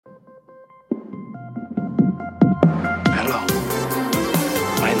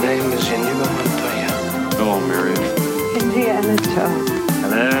tell.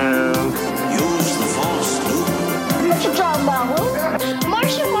 Hello. Use the force, Luke. What you talking about, Luke?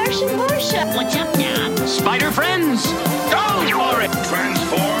 Marcia. What's up now? Spider friends, go for it.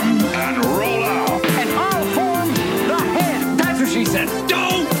 Transform and roll out. And I'll form the head. That's what she said.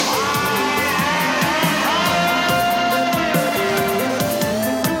 Don't.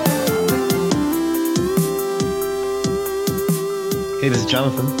 Hey, this is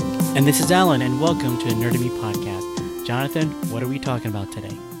Jonathan. And this is Alan, and welcome to the Nerd Me podcast. Jonathan, what are we talking about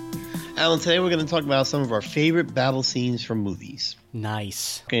today? Alan, today we're going to talk about some of our favorite battle scenes from movies.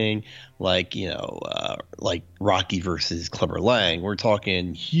 Nice. Talking like Rocky versus Clubber Lang. We're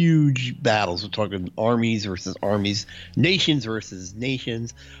talking huge battles. We're talking armies versus armies, nations versus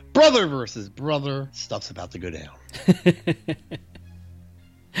nations, brother versus brother. Stuff's about to go down.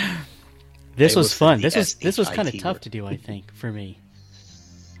 This was fun. This was kind of tough to do, I think, for me.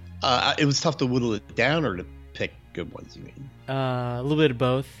 It was tough to whittle it down or to pick good ones, you mean? A little bit of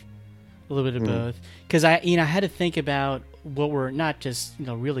both. Both. Because I had to think about what were not just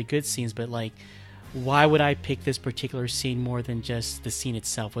really good scenes, but like, why would I pick this particular scene more than just the scene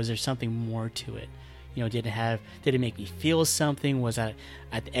itself? Was there something more to it? Did it make me feel something? Was I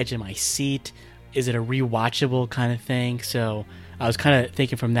at the edge of my seat? Is it a rewatchable kind of thing? So I was kind of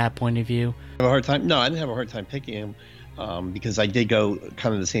thinking from that point of view. Have a hard time? No, I didn't have a hard time picking him. Because I did go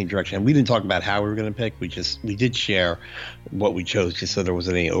kind of the same direction. And we didn't talk about how we were going to pick. We did share what we chose just so there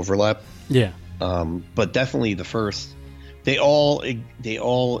wasn't any overlap. Yeah. But definitely the first, they all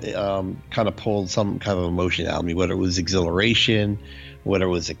kind of pulled some kind of emotion out of me, whether it was exhilaration, whether it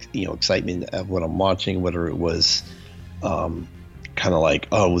was excitement of what I'm watching, whether it was kind of like,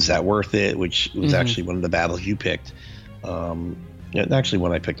 oh, was that worth it? Which was actually one of the battles you picked. Actually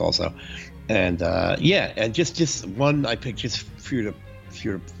one I picked also. And and just one I picked just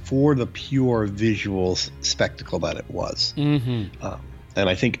for the pure visual spectacle that it was. And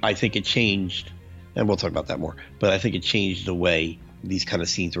I think it changed, and we'll talk about that more. But I think it changed the way these kind of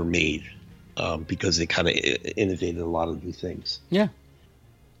scenes were made because they kind of innovated a lot of new things. Yeah,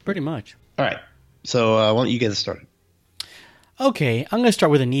 pretty much. All right, so why don't you get us started? Okay, I'm going to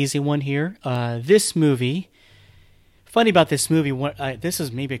start with an easy one here. This movie. Funny about this movie, this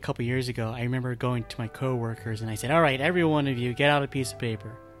was maybe a couple years ago. I remember going to my coworkers and I said, all right, every one of you, get out a piece of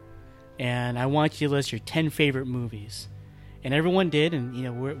paper. And I want you to list your 10 favorite movies. And everyone did,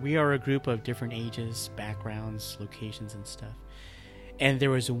 and we are a group of different ages, backgrounds, locations, and stuff. And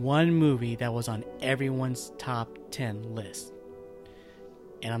there was one movie that was on everyone's top 10 list.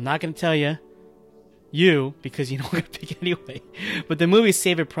 And I'm not going to tell you, because you know I'm going to pick anyway. But the movie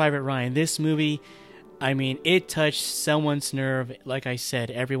Saving Private Ryan. This movie, I mean, it touched someone's nerve. Like I said,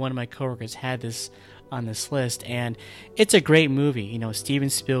 every one of my coworkers had this on this list, and it's a great movie.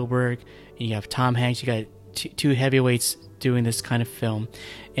 Steven Spielberg, and you have Tom Hanks. You got two heavyweights doing this kind of film,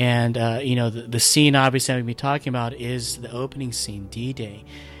 and the scene obviously I'm going to be talking about is the opening scene, D-Day,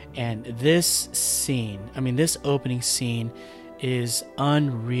 and this opening scene is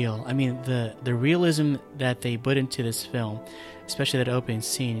unreal. I mean, the realism that they put into this film, especially that opening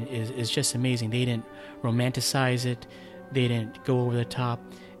scene, is just amazing. They didn't romanticize it. They didn't go over the top.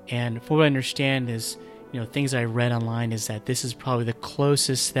 And from what I understand is, things I read online is that this is probably the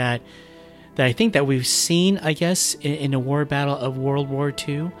closest that I think that we've seen, I guess, in a war battle of World War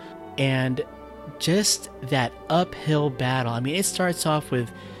II. And just that uphill battle. I mean, it starts off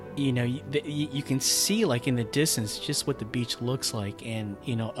with, you can see like in the distance just what the beach looks like. And,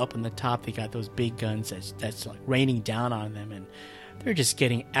 up on the top, they got those big guns that's like raining down on them. And they're just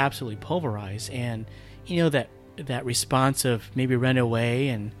getting absolutely pulverized. And, that response of maybe run away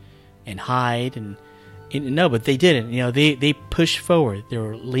and hide and no, but they didn't. They pushed forward. They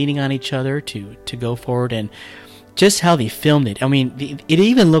were leaning on each other to go forward, and just how they filmed it. I mean, it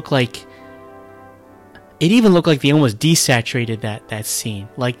even looked like they almost desaturated that scene.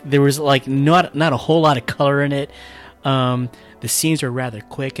 Like there was like not a whole lot of color in it. The scenes were rather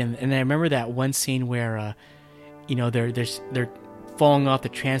quick, and I remember that one scene where they're falling off the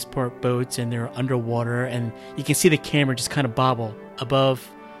transport boats and they're underwater, and you can see the camera just kind of bobble above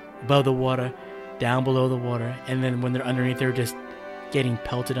the water, down below the water, and then when they're underneath, they're just getting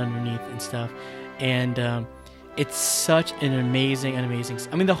pelted underneath and stuff. And it's such an amazing.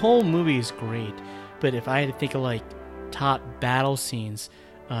 I mean, the whole movie is great, but if I had to think of like top battle scenes,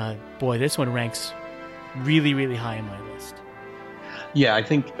 this one ranks really, really high on my list. Yeah, I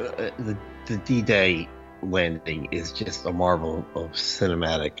think the D-Day landing is just a marvel of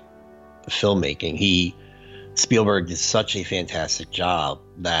cinematic filmmaking. Spielberg did such a fantastic job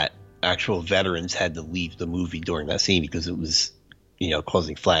that actual veterans had to leave the movie during that scene because it was,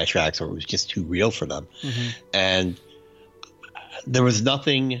 causing flashbacks or it was just too real for them. And there was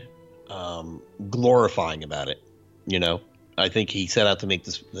nothing glorifying about it. You know, I think he set out to make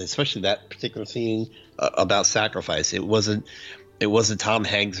this, especially that particular scene about sacrifice. It wasn't Tom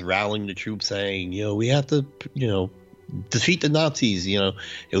Hanks rallying the troops saying, you know, we have to, you know, defeat the Nazis. You know,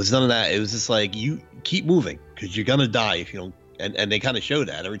 it was none of that. It was just like, you keep moving because you're gonna die if you don't. And they kind of show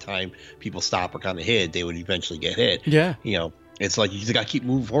that every time people stop or kind of hit, they would eventually get hit. Yeah, you know, it's like you just got to keep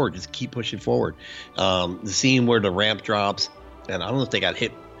moving forward, just keep pushing forward. The scene where the ramp drops, and I don't know if they got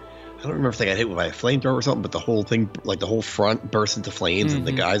hit. I don't remember if they got hit by a flamethrower or something, but the whole thing, like the whole front bursts into flames, and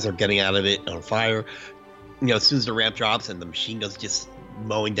the guys are getting out of it on fire. You know, as soon as the ramp drops and the machine gun's just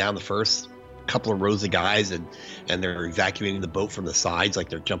mowing down the first couple of rows of guys, and they're evacuating the boat from the sides, like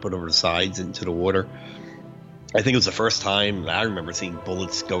they're jumping over the sides into the water. I think it was the first time I remember seeing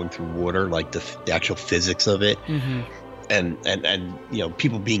bullets going through water, like the actual physics of it. And you know,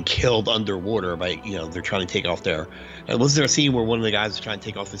 people being killed underwater by, you know, they're trying to take off their. Was there a scene where one of the guys was trying to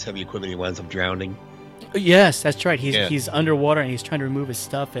take off his heavy equipment and he winds up drowning? Yes, that's right. He's underwater and he's trying to remove his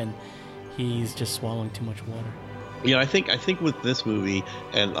stuff and he's just swallowing too much water. You know, I think with this movie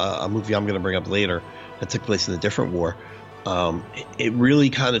and a movie I'm going to bring up later that took place in a different war, it really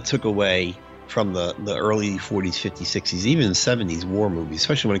kind of took away from the early 40s, 50s, 60s, even 70s war movies,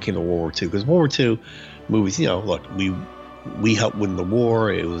 especially when it came to World War II. Because World War II movies, you know, look, we helped win the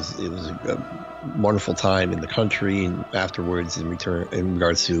war. It was a wonderful time in the country, and afterwards, in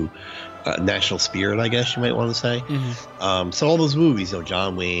regards to national spirit, I guess you might want to say. So all those movies, you know,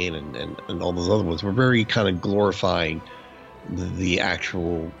 John Wayne and all those other ones, were very kind of glorifying the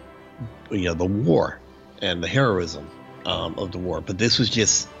actual, you know, the war and the heroism of the war. But this was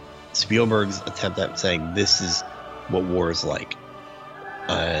just Spielberg's attempt at saying this is what war is like,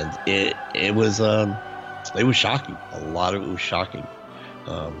 and it was shocking. A lot of it was shocking.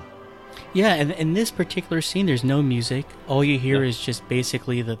 Yeah, and in this particular scene, there's no music. All you hear is just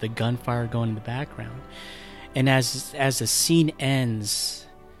basically the gunfire going in the background. And as the scene ends,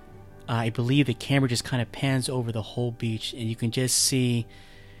 I believe the camera just kind of pans over the whole beach, and you can just see,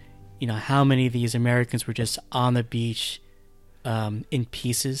 you know, how many of these Americans were just on the beach, in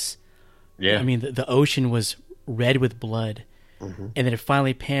pieces. Yeah, I mean the ocean was red with blood, and then it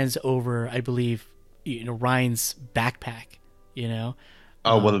finally pans over, I believe, you know, Ryan's backpack. You know,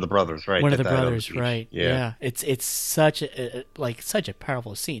 one of the brothers, right? One of the brothers, right? Yeah. It's such a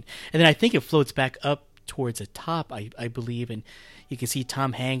powerful scene, and then I think it floats back up towards the top, I believe, and you can see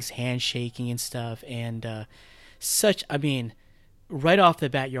Tom Hanks hand shaking and stuff, and I mean, right off the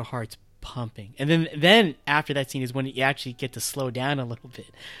bat, your heart's pumping, and then after that scene is when you actually get to slow down a little bit.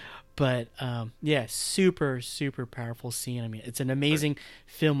 But yeah, super powerful scene. I mean, it's an amazing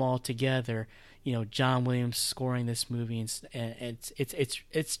film altogether. You know, John Williams scoring this movie, and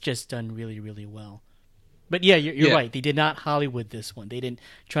it's just done really, really well. But yeah, you're right. They did not Hollywood this one. They didn't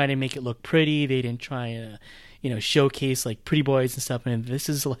try to make it look pretty. They didn't try to, you know, showcase like pretty boys and stuff. And this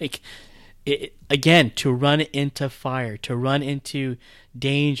is like, again, to run into fire, to run into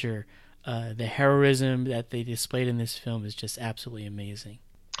danger. The heroism that they displayed in this film is just absolutely amazing.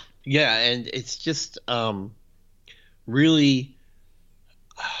 Yeah, and it's just really,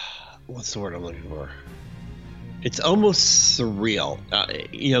 what's the word I'm looking for? It's almost surreal,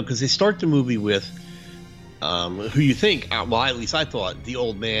 you know, because they start the movie with who you think, well, at least I thought, the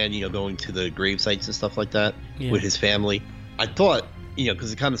old man, you know, going to the grave sites and stuff like that with his family. I thought, you know,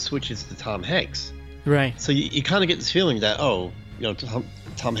 because it kind of switches to Tom Hanks. Right. So you kind of get this feeling that, oh, you know,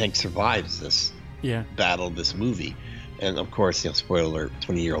 Tom Hanks survives this battle, this movie. And of course, you know, spoiler alert,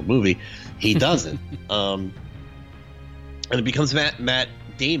 20-year-old movie, he doesn't. And it becomes Matt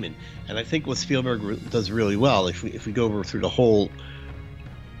Damon. And I think what Spielberg does really well, if we go over through the whole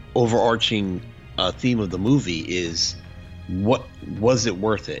overarching theme of the movie, is what was it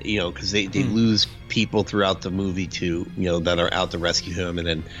worth it? You know, because they lose people throughout the movie to, you know, that are out to rescue him, and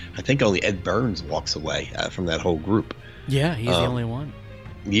then I think only Ed Burns walks away from that whole group. Yeah, he's the only one.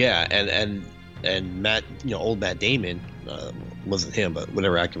 Yeah, and Matt, you know, old Matt Damon, wasn't him, but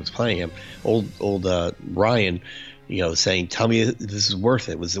whatever actor was playing him, old Ryan, you know, saying, "Tell me if this is worth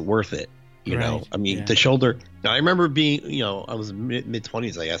it. Was it worth it?" You know, I mean, the shoulder. Now, I remember being, you know, I was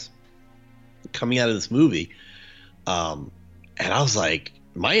mid-20s, I guess, coming out of this movie, and I was like,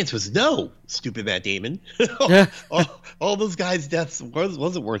 my answer was no, stupid Matt Damon. all those guys' deaths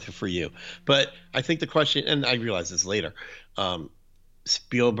wasn't worth it for you. But I think the question, and I realized this later,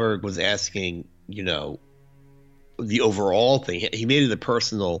 Spielberg was asking, you know, the overall thing. He made it a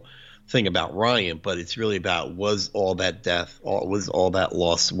personal thing about Ryan, but it's really about, was all that death, was all that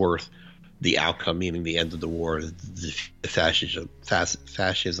loss worth the outcome, meaning the end of the war, the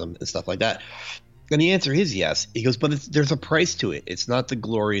fascism and stuff like that. And the answer is yes. He goes, but there's a price to it. It's not the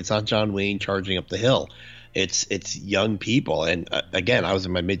glory. It's not John Wayne charging up the hill. It's young people. And again, I was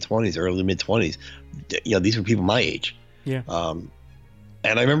in my mid-20s, early mid-20s. These were people my age. Yeah.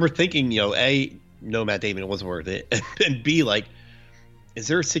 And I remember thinking, A, no, Matt Damon, it wasn't worth it. And B, like, is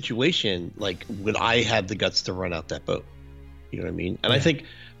there a situation, like, would I have the guts to run out that boat? You know what I mean? And I think,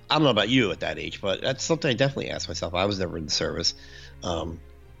 I don't know about you at that age, but that's something I definitely asked myself. I was never in the service. I'm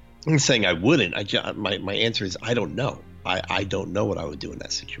saying I wouldn't. My answer is I don't know. I don't know what I would do in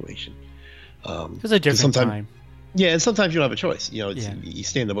that situation. It was a different time. Yeah, and sometimes you don't have a choice. You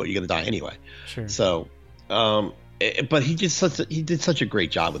stay in the boat, you're going to die anyway. Sure. So, but he did such a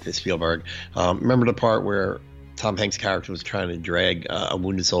great job with this, Spielberg. Remember the part where Tom Hanks' character was trying to drag a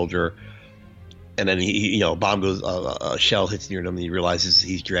wounded soldier, and then a bomb goes, a shell hits near him, and he realizes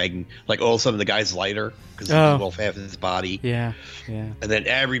he's dragging. Like all of a sudden, the guy's lighter because he's well half his body. Yeah. And then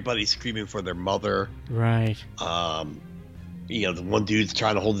everybody's screaming for their mother. Right. The one dude's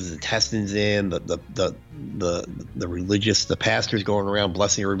trying to hold his intestines in. The religious, the pastor's going around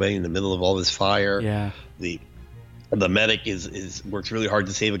blessing everybody in the middle of all this fire. Yeah. The medic works really hard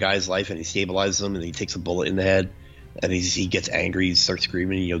to save a guy's life, and he stabilizes him, and he takes a bullet in the head, and he gets angry, he starts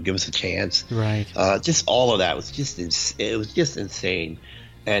screaming, give us a chance. Right. Just all of that was just insane,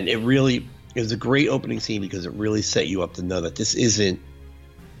 and it was a great opening scene because it really set you up to know that this isn't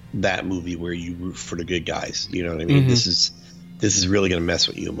that movie where you root for the good guys. You know what I mean? Mm-hmm. This is really going to mess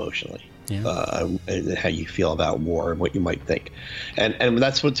with you emotionally. Yeah. And how you feel about war and what you might think, and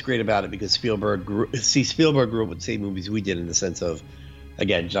that's what's great about it, because Spielberg grew up with the same movies we did, in the sense of,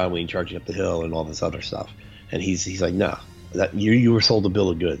 again, John Wayne charging up the hill and all this other stuff, and he's like, no, that you were sold a bill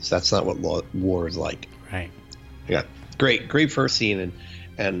of goods. That's not what war is like. Right. Yeah, great first scene,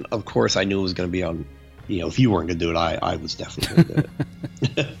 and of course I knew it was going to be on. If you weren't going to do it, I was definitely going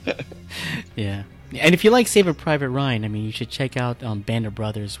to do it. Yeah. And if you like Saving Private Ryan, I mean, you should check out Band of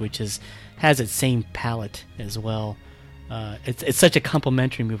Brothers, which has its same palette as well. It's such a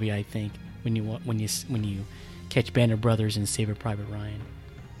complimentary movie, I think, when you catch Band of Brothers and Saving Private Ryan.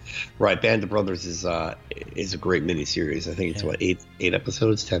 Right, Band of Brothers is a great miniseries. I think it's 8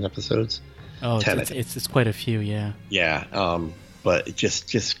 episodes, 10 episodes. Oh, 10, it's quite a few, yeah. Yeah, but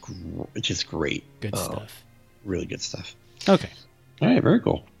just great. Good stuff. Really good stuff. Okay. All right, very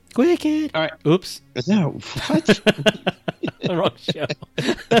cool. Wicked. All right. Oops. No, what? Wrong show.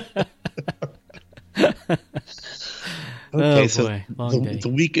 Okay, oh, so boy. Long day.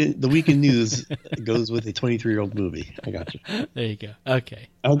 the weekend news goes with a 23-year-old movie. I got you. There you go. Okay.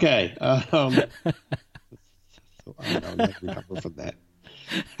 Okay. So I'm not recover from that.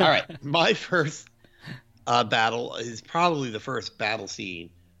 All right. My first battle is probably the first battle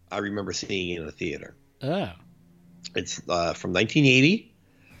scene I remember seeing in a theater. Oh. It's from 1980.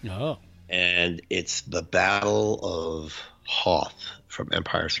 Oh. And it's the Battle of Hoth from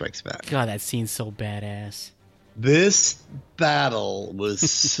Empire Strikes Back. God, that scene's so badass. This battle was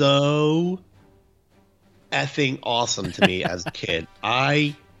so effing awesome to me as a kid.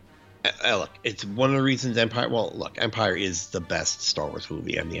 Look, it's one of the reasons Empire. Well, look, Empire is the best Star Wars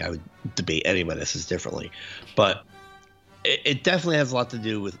movie. I mean, I would debate anyone else's differently, but it definitely has a lot to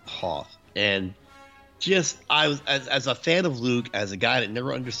do with Hoth. And I was as a fan of Luke, as a guy that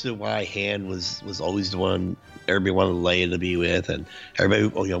never understood why Han was always the one everybody wanted Leia to be with, and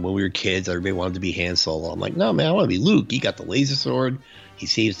everybody, when we were kids, everybody wanted to be Han Solo. I'm like, no, man, I want to be Luke. He got the laser sword. He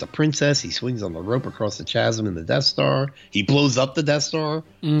saves the princess. He swings on the rope across the chasm in the Death Star. He blows up the Death Star.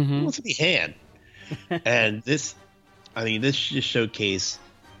 Mm-hmm. He wants to be Han. And this just showcased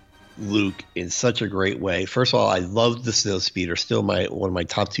Luke in such a great way. First of all, I loved the Snowspeeder. Still one of my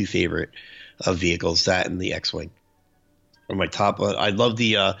top 2 favorite vehicles, that and the X-Wing. Or my top. I love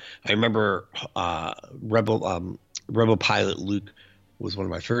the. I remember Rebel Pilot Luke was one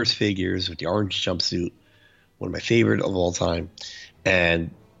of my first figures with the orange jumpsuit. One of my favorite of all time,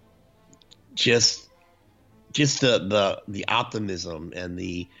 and just the optimism and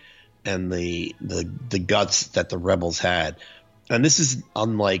the guts that the rebels had. And this is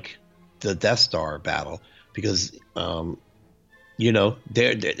unlike the Death Star battle, because they're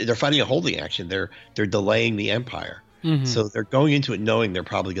fighting a holding action. They're delaying the Empire. Mm-hmm. So they're going into it knowing they're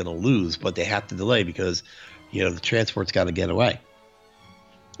probably going to lose, but they have to delay because the transport's got to get away.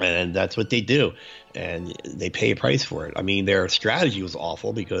 And that's what they do, and they pay a price for it. I mean, their strategy was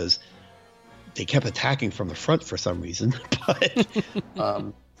awful because they kept attacking from the front for some reason. But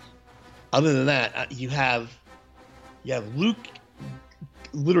other than that, you have Luke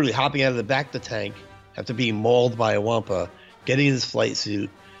literally hopping out of the back of the tank after being mauled by a Wampa, getting in his flight suit,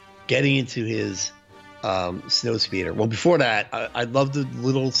 getting into his Snowspeeder. Well, before that, I love the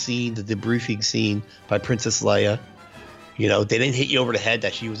little scene, the debriefing scene by Princess Leia. You know, they didn't hit you over the head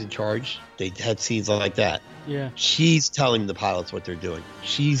that she was in charge. They had scenes like that. Yeah. She's telling the pilots what they're doing.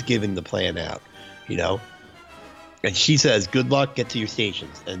 She's giving the plan out, you know? And she says, good luck, get to your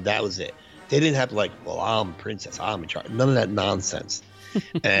stations. And that was it. They didn't have to like, well, I'm princess, I'm in charge. None of that nonsense.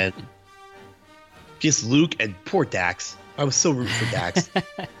 And just Luke and poor Dax. I was so rooting for Dax.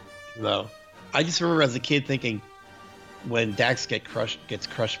 You know, I just remember as a kid thinking when Dax gets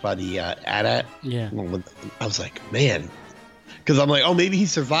crushed by the AT-AT. Yeah. I was like, man, because I'm like, oh, maybe he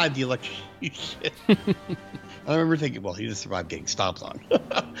survived the electrocution. I remember thinking, well, he just survived getting stomped on.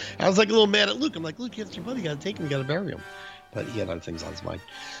 I was like a little mad at Luke. I'm like, Luke, that's your buddy. You got to take him. You got to bury him. But he had other things on his mind.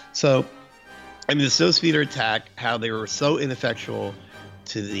 So, I mean, the Snowspeeder attack, how they were so ineffectual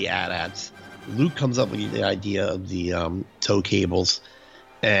to the AT-ATs. Luke comes up with the idea of the tow cables,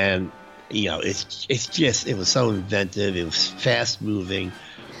 and you know, it was so inventive. It was fast moving.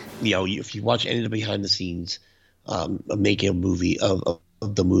 You know, if you watch any of the behind the scenes of making a movie of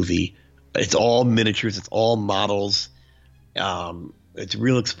the movie, it's all miniatures, it's all models. It's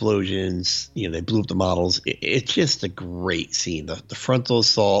real explosions. You know, they blew up the models. It's just a great scene. The frontal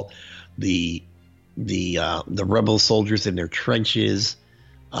assault, the rebel soldiers in their trenches.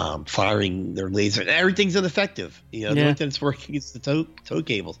 Firing their laser, and everything's ineffective. You know, the only thing that's working is the tow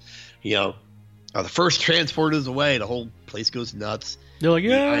cables. You know, the first transport is away, the whole place goes nuts. They're like,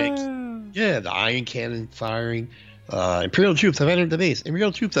 the iron cannon firing. Imperial troops have entered the base.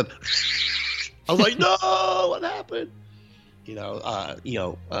 Imperial troops have. I was like, no, what happened?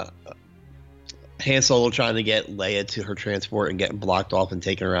 Han Solo trying to get Leia to her transport and getting blocked off and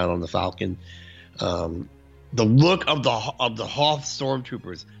taken around on the Falcon. The look of the Hoth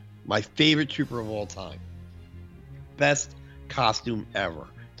stormtroopers, my favorite trooper of all time. Best costume ever,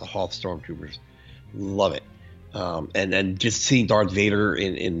 the Hoth stormtroopers. Love it. And then just seeing Darth Vader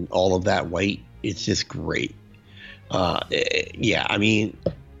in all of that white, it's just great. Yeah, I mean,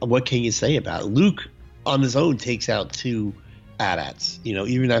 what can you say about it? Luke on his own takes out 2 AT-ATs, you know,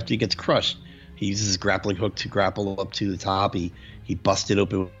 even after he gets crushed. He uses his grappling hook to grapple up to the top. He busted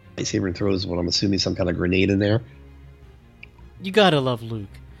open lightsaber and throws what I'm assuming some kind of grenade in there. You gotta love Luke.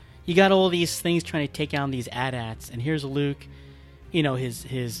 You got all these things trying to take down these AT-ATs, and here's Luke. You know,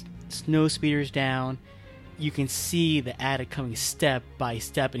 his snow speeder's down. You can see the AT-AT coming step by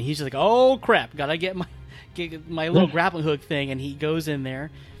step, and he's just like, "Oh crap! Gotta get my little grappling hook thing." And he goes in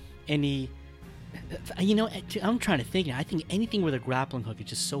there, and he, you know, I'm trying to think. I think anything with a grappling hook is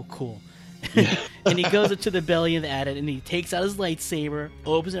just so cool. And he goes up to the belly of the AT-AT, and he takes out his lightsaber,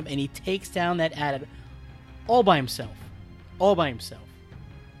 opens it up, and he takes down that AT-AT all by himself. All by himself.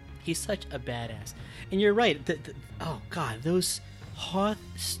 He's such a badass. And you're right. Oh, God, those Hoth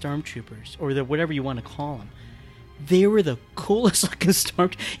stormtroopers, or whatever you want to call them, they were the coolest looking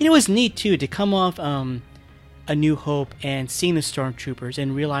stormtroopers. You know, it was neat, too, to come off A New Hope and seeing the stormtroopers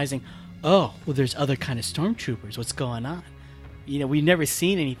and realizing, oh, well, there's other kind of stormtroopers. What's going on? You know, we've never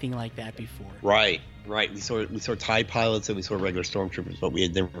seen anything like that before. Right. We saw TIE pilots and we saw regular stormtroopers, but we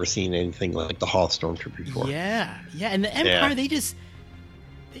had never seen anything like the Hoth stormtrooper before. Yeah. And the Empire,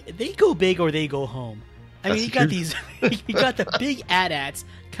 they go big or they go home. I mean, you got the big AT-ATs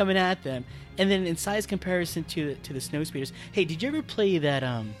coming at them, and then in size comparison to the Snowspeeders. Hey, did you ever play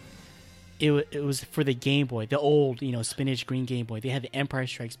that? It was for the Game Boy, the old, you know, spinach green Game Boy. They had the Empire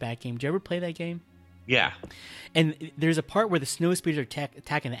Strikes Back game. Did you ever play that game? Yeah. And there's a part where the Snowspeeders are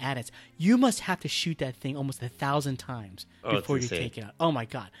attacking the AT-ATs. You must have to shoot that thing almost 1,000 times before you take it out. Oh my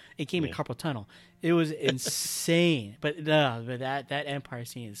God! It came in carpal tunnel. It was insane. But that Empire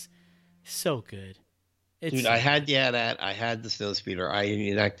scene is so good. Dude, I had the AT-AT. I had the Snowspeeder.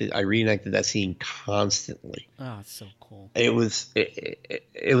 I reenacted that scene constantly. Oh, it's so cool. It was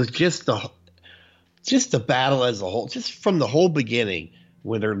just the battle as a whole, just from the whole beginning.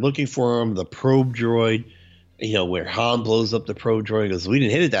 When they're looking for him, the probe droid, you know, where Han blows up the probe droid and goes, we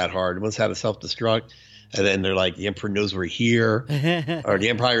didn't hit it that hard. It must have had a self-destruct. And then they're like, the Emperor knows we're here. Or the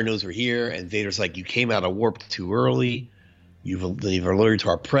Empire knows we're here. And Vader's like, you came out of warp too early. You've alerted to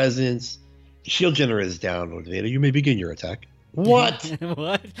our presence. The shield generator is down, Lord Vader. You may begin your attack. What?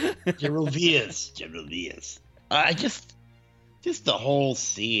 What? General Vias. Just the whole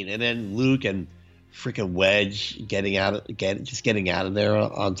scene. And then Luke and freaking Wedge getting out of there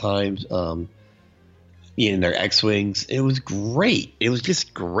on time, in their X-wings. It was great. It was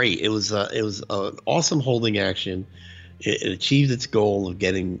just great. It was an awesome holding action. It achieved its goal of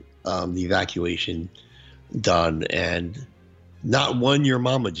getting the evacuation done, and not one your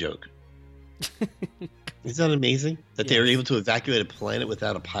mama joke. Isn't that amazing that they were Yes. able to evacuate a planet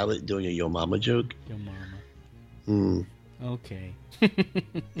without a pilot doing a Yo Mama joke? Your mama. Hmm. Okay.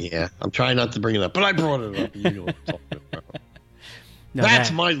 Yeah, I'm trying not to bring it up, but I brought it up. You know what I'm talking about. No, That's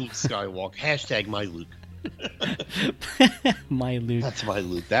that- my Luke Skywalker. Hashtag my Luke. my Luke. That's my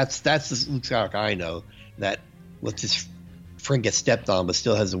Luke. That's the Luke Skywalker I know that lets his friend get stepped on, but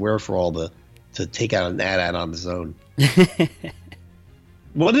still has the wherewithal to take out an AT-AT on his own.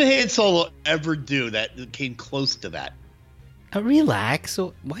 What did Han Solo ever do that came close to that? Relax.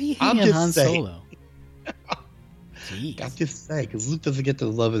 So why are you I'm hating on just Han saying. Solo? Jeez. I'm just saying, because Luke doesn't get the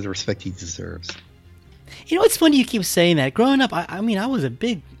love and respect he deserves. You know, it's funny you keep saying that. Growing up, I mean, I was a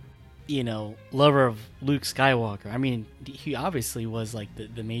big, lover of Luke Skywalker. I mean, he obviously was like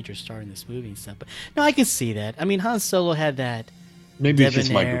the major star in this movie and stuff. But no, I can see that. I mean, Han Solo had that. Maybe it's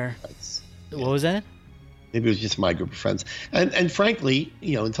just my group Debonair. of friends. What was that? Maybe it was just my group of friends. And frankly,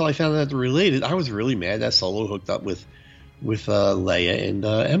 until I found out they're related, I was really mad that Solo hooked up with Leia and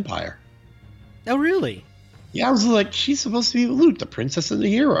Empire. Oh, really? Yeah, I was like, she's supposed to be Luke, the princess and the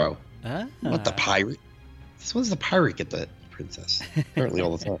hero, Ah. not the pirate. This was the pirate get the princess, apparently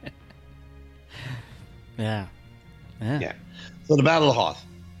all the time. Yeah. Yeah. So the Battle of Hoth.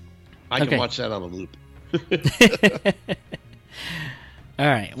 I Okay. can watch that on a loop. All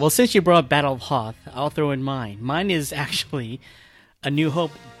right. Well, since you brought up Battle of Hoth, I'll throw in mine. Mine is actually A New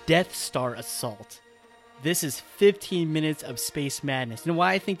Hope Death Star Assault. This is 15 minutes of space madness. And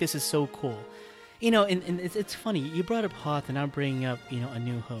why I think this is so cool. And it's funny. You brought up Hoth, and I'm bringing up, A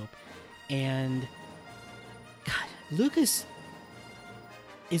New Hope. And, God, Lucas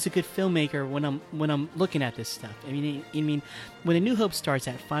is a good filmmaker when I'm looking at this stuff. I mean, when A New Hope starts,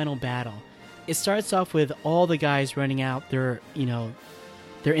 that final battle, it starts off with all the guys running out. They're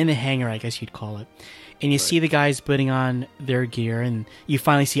in the hangar, I guess you'd call it. And you see the guys putting on their gear, and you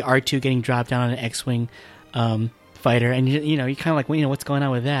finally see R2 getting dropped down on an X-Wing fighter, and you're kind of like, well, what's going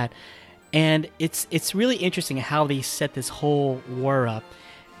on with that? And it's really interesting how they set this whole war up,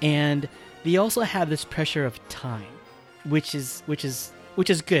 and they also have this pressure of time, which is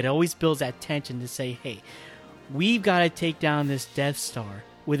good. It always builds that tension to say, hey, we've got to take down this Death Star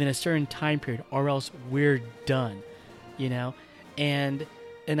within a certain time period, or else we're done, and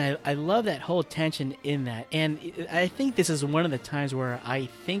I love that whole tension in that. And I think this is one of the times where I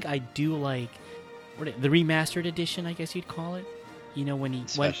think I do like the remastered edition, I guess you'd call it. When he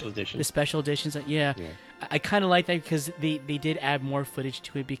Special edition. the special editions. Yeah. I kind of like that because they did add more footage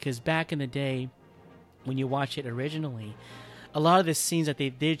to it, because back in the day when you watch it originally, a lot of the scenes that they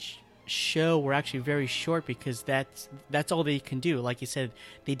did show were actually very short, because that's all they can do. Like you said,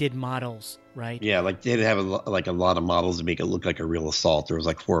 they did models, right? Yeah, like they didn't have a lot of models to make it look like a real assault. There was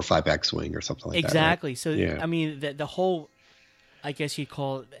like 4 or 5 X-Wing or something like Exactly. that. So Yeah. I mean, the whole, I guess you'd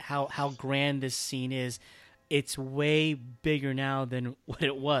call it how grand this scene is. It's way bigger now than what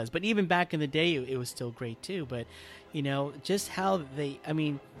it was. But even back in the day, it was still great too. But just how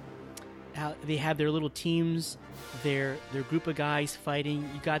how they have their little teams, their group of guys fighting.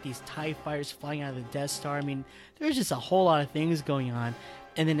 You got these TIE fighters flying out of the Death Star. I mean, there's just a whole lot of things going on.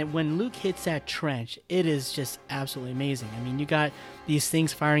 And then when Luke hits that trench, it is just absolutely amazing. I mean, you got these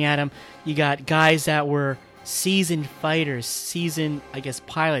things firing at him. You got guys that were seasoned fighters, seasoned, I guess,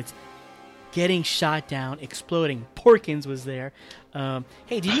 pilots, getting shot down, exploding. Porkins was there.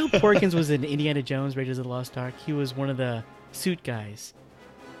 Hey, do you know Porkins was in Indiana Jones, Raiders of the Lost Ark? He was one of the suit guys.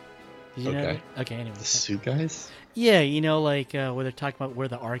 Did you know Okay. that? Okay, anyway. The suit guys? Yeah, where they're talking about where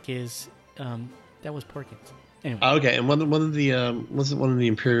the Ark is. That was Porkins. Anyway. Oh, okay, and one of the was it one of the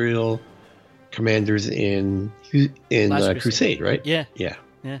Imperial commanders in Last Crusade, right? Yeah. Yeah.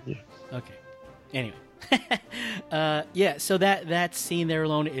 Yeah. Okay. Anyway. Yeah, so that scene there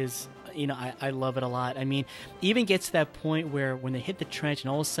alone is, I love it a lot. I mean, even gets to that point where when they hit the trench and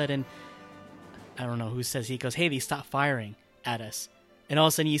all of a sudden, I don't know who says, he goes, hey, they stopped firing at us. And all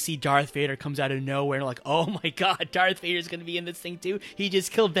of a sudden you see Darth Vader comes out of nowhere and like, oh my God, Darth Vader's going to be in this thing too. He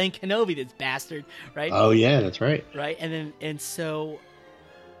just killed Ben Kenobi, this bastard, right? Oh yeah, that's right. Right? And so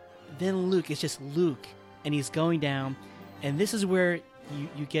then Luke, it's just Luke, and he's going down, and this is where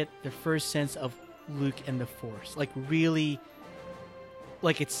you get the first sense of Luke and the Force. Like really,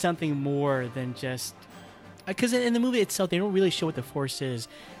 like it's something more than just, because in the movie itself they don't really show what the Force is.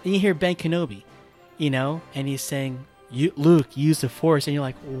 Then you hear Ben Kenobi, and he's saying, Luke, use the Force, and you're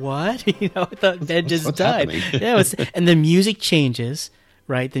like, what? I thought Ben just what's died. happening? Yeah, and the music changes,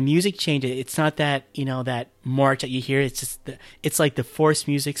 right? The music changes. It's not that that march that you hear. It's just it's like the Force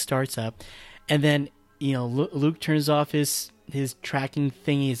music starts up, and then Luke turns off his tracking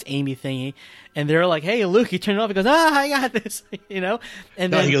thingy, his Amy thingy, and they're like, "Hey, Luke, you turn it off." He goes, "I got this," and No,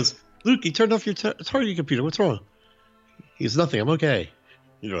 then he goes, Luke, you turned off your targeting computer. What's wrong? He goes, nothing. I'm okay.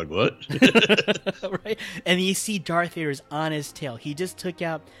 You're like, what? Right? And you see Darth Vader's on his tail. He just took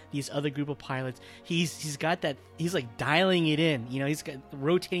out these other group of pilots. He's got that. He's like dialing it in. You know, he's got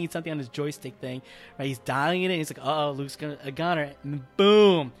rotating something on his joystick thing. Right? He's dialing it in. He's like, oh, Luke's gonna a gunner. And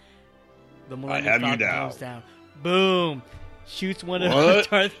boom, the Millennium Falcon goes down. Boom. Shoots one of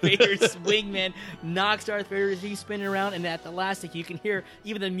Darth Vader's wingmen, knocks Darth Vader as he's spinning around, and at the last second you can hear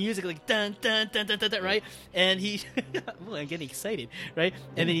even the music like dun dun dun dun dun, dun right? And he, well, I'm getting excited, right?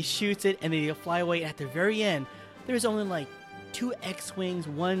 And then he shoots it, and then he'll fly away. And at the very end, there's only like 2 X-wings,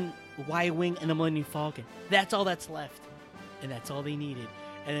 1 Y-wing, and a Millennium Falcon. That's all that's left, and that's all they needed.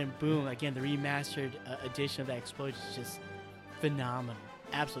 And then boom, again, the remastered edition of that explosion is just phenomenal,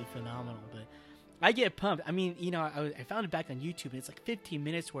 absolutely phenomenal. But I get pumped. I mean, you know, I found it back on YouTube, and it's like 15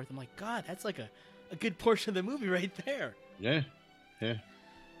 minutes worth. I'm like, God, that's like a good portion of the movie right there. Yeah.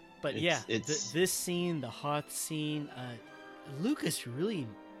 But this scene, the Hoth scene, Lucas really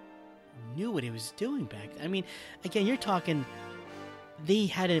knew what he was doing back then. I mean, again, you're talking, they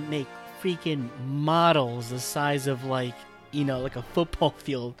had to make freaking models the size of like, you know, like a football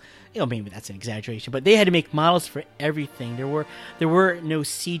field. You know, maybe that's an exaggeration, but they had to make models for everything. There were no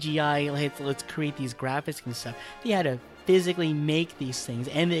CGI. Let's create these graphics and stuff. They had to physically make these things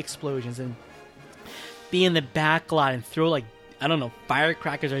and the explosions and be in the back lot and throw like, I don't know,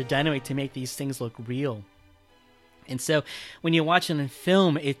 firecrackers or dynamite to make these things look real. And so when you watch it in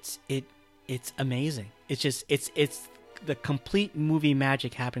film, it's amazing. It's just it's the complete movie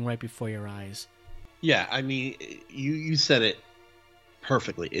magic happening right before your eyes. Yeah, I mean, you said it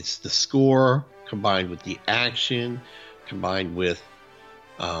perfectly. It's the score combined with the action, combined with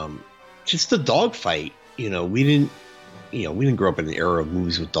just the dogfight. You know, we didn't grow up in an era of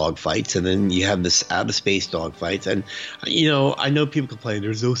movies with dogfights, and then you have this out of space dogfights. And you know, I know people complain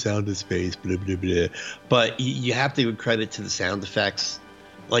there's no sound in space, blah blah blah, but you have to give credit to the sound effects.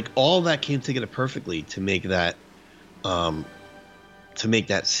 Like all that came together perfectly to make that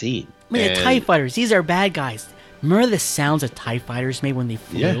scene. I mean, the TIE fighters, these are bad guys. Remember the sounds that TIE fighters made when they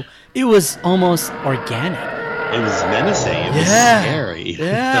flew? Yeah. It was almost organic. It was menacing. It was scary.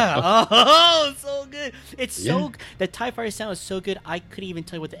 Yeah. Oh, so good. It's so the TIE fighter sound is so good, I couldn't even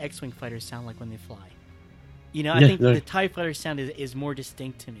tell you what the X-Wing fighters sound like when they fly. You know, I think the TIE fighter sound is more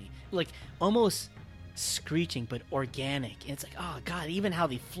distinct to me. Like, almost screeching, but organic. And it's like, oh, God, even how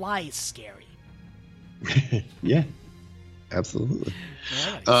they fly is scary. Yeah. Absolutely. Yeah, I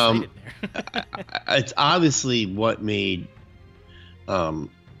got excited there. It's obviously what made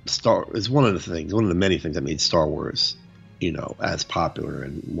is one of the many things that made Star Wars, you know, as popular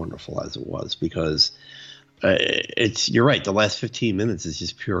and wonderful as it was, because you're right, the last 15 minutes is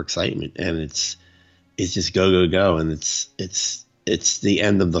just pure excitement, and it's just go, and it's the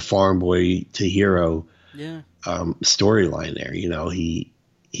end of the farm boy to hero storyline there. You know, he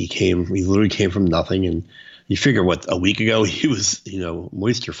literally came from nothing, and you figure a week ago he was, you know,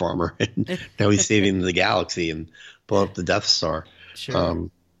 moisture farmer, and now he's saving the galaxy and blowing up the Death Star. Sure.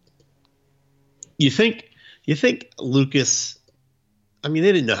 You think Lucas? I mean,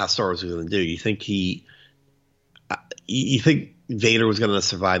 they didn't know how Star Wars was going to do. You think you think Vader was going to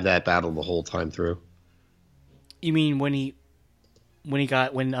survive that battle the whole time through? You mean when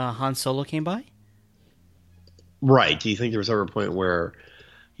Han Solo came by? Right. Do you think there was ever a point where,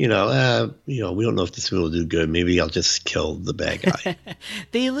 we don't know if this will do good. Maybe I'll just kill the bad guy.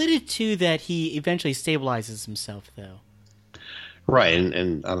 They alluded to that he eventually stabilizes himself, though. Right,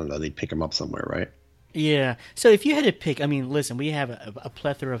 and I don't know, they pick him up somewhere, right? Yeah. So if you had to pick, I mean, listen, we have a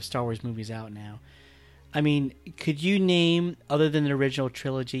plethora of Star Wars movies out now. I mean, could you name, other than the original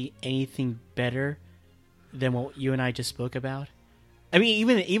trilogy, anything better than what you and I just spoke about? I mean,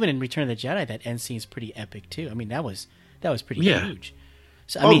 even in Return of the Jedi, that end scene is pretty epic too. I mean, that was pretty huge.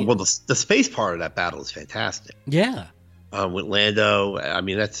 So, the space part of that battle is fantastic. Yeah. With Lando, I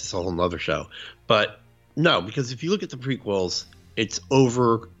mean, that's just a whole nother show. But no, because if you look at the prequels,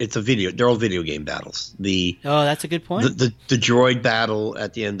 they're all video game battles. That's a good point. The droid battle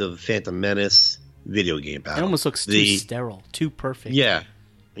at the end of Phantom Menace, video game battle. It almost looks too sterile, too perfect. Yeah,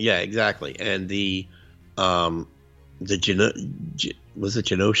 exactly. And was it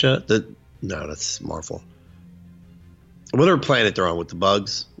Genosha? No, that's Marvel. Whatever planet they're on with the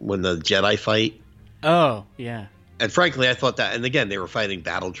bugs when the Jedi fight. Oh, yeah. And frankly, I thought that, and again, they were fighting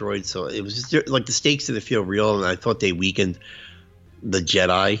battle droids, so it was just like the stakes didn't feel real, and I thought they weakened the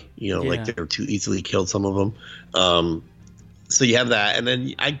Jedi, like they were too easily killed, some of them. So you have that, and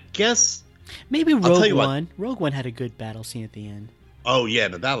then I guess maybe Rogue One. Rogue One had a good battle scene at the end. Oh yeah,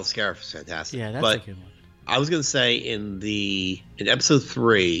 the Battle Scarif was fantastic. Yeah, that's a good one. I was gonna say in episode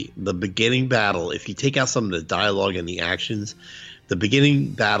 3, the beginning battle. If you take out some of the dialogue and the actions, the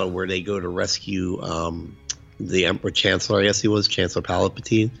beginning battle where they go to rescue the Emperor Chancellor, I guess he was Chancellor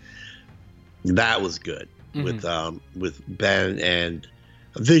Palpatine. That was good with Ben, and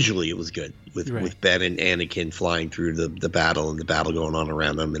visually it was good with Ben and Anakin flying through the battle and the battle going on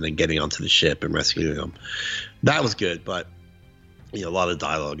around them, and then getting onto the ship and rescuing them. That was good, but a lot of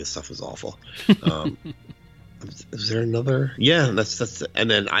dialogue and stuff was awful. Is there another? Yeah, that's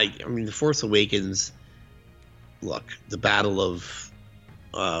and then I mean, The Force Awakens. Look, the battle of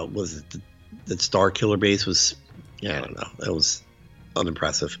was it the Star Killer base was, I don't know, it was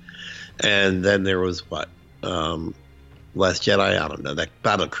unimpressive. And then there was what, Last Jedi. I don't know, that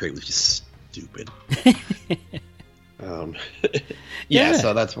battle crate was just stupid. Yeah,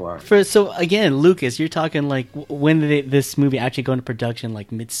 so that's why. So again, Lucas, you're talking like when did this movie actually go into production?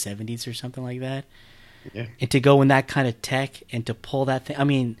 Like mid-70s or something like that. Yeah. And to go in that kind of tech and to pull that thing, I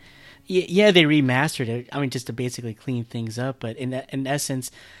mean, yeah, they remastered it. I mean, just to basically clean things up. But in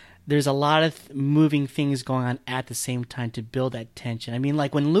essence, there's a lot of moving things going on at the same time to build that tension. I mean,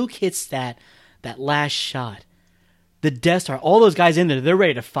 like when Luke hits that last shot, the Death Star, all those guys in there, they're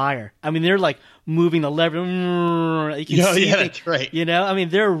ready to fire. I mean, they're like moving the lever. You can see that's right. I mean,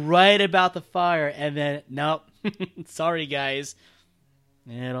 they're right about the fire, and then nope, sorry guys,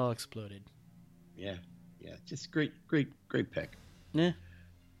 and it all exploded. Yeah, just great pick. Yeah,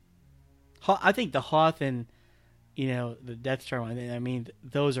 I think the Hoth and the Death Star one. I mean,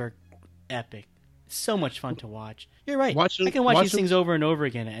 those are epic. So much fun to watch. You're right. I can watch these things over and over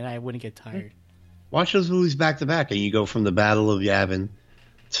again, and I wouldn't get tired. Watch those movies back to back, and you go from the Battle of Yavin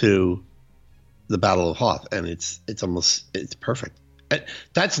to the Battle of Hoth, and it's perfect.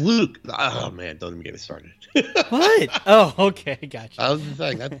 That's Luke. Oh man, don't even get me started. What? Oh, okay, gotcha. I was just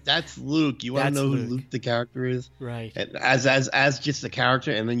saying that's Luke. You want to know who Luke the character is, right? And as just the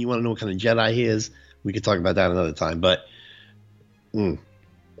character, and then you want to know what kind of Jedi he is. We could talk about that another time. But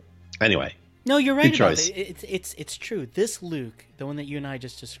anyway, no, you're right about it. It's true. This Luke, the one that you and I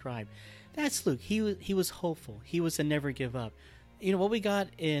just described, that's Luke. He was hopeful. He was a never give up. What we got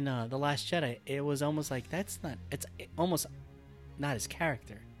in The Last Jedi, it was almost like it's almost not his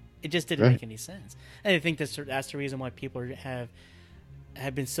character. It just didn't make any sense. And I think that's the reason why people have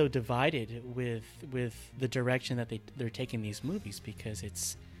been so divided with the direction that they're taking these movies, because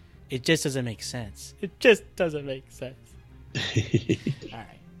it just doesn't make sense. It just doesn't make sense. All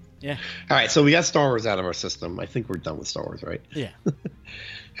right. Yeah. All right. So we got Star Wars out of our system. I think we're done with Star Wars, right? Yeah.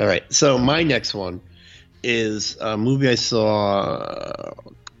 All right. So my next one is a movie I saw.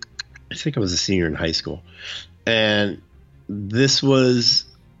 I think I was a senior in high school, and this was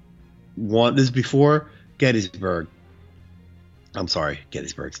This is before Gettysburg. I'm sorry,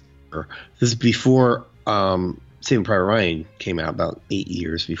 Gettysburg. This is before Saving Private Ryan came out, about 8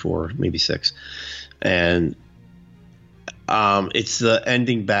 years before, maybe 6. And it's the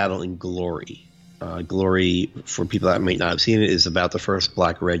ending battle in Glory. Glory, for people that might not have seen it, is about the first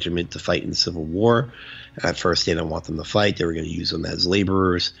black regiment to fight in the Civil War. At first, they didn't want them to fight. They were going to use them as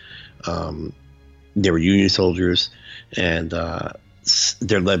laborers. They were Union soldiers, and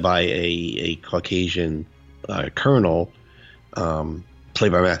they're led by a Caucasian colonel,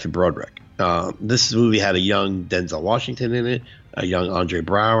 played by Matthew Broderick. This movie had a young Denzel Washington in it, a young Andre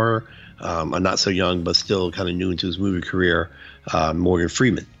Braugher, a not so young but still kind of new into his movie career, Morgan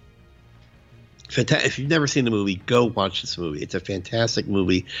Freeman. If you've never seen the movie, go watch this movie. It's a fantastic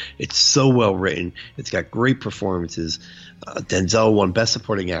movie. It's so well written. It's got great performances. Denzel won Best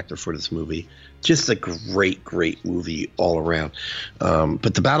Supporting Actor for this movie. Just a great movie all around.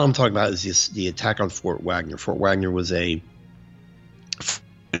 But the battle I'm talking about is the attack on Fort Wagner. Fort Wagner was in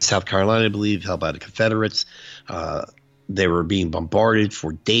South Carolina, I believe, held by the Confederates. They were being bombarded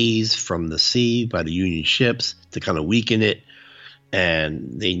for days from the sea by the Union ships to kind of weaken it,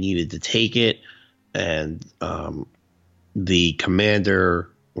 and they needed to take it. And the commander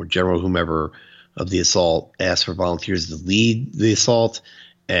or general, whomever, of the assault asked for volunteers to lead the assault,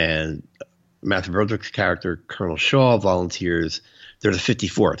 and Matthew Broderick's character, Colonel Shaw, volunteers. They're the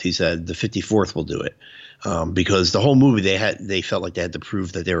 54th. He said the 54th will do it, because the whole movie they felt like they had to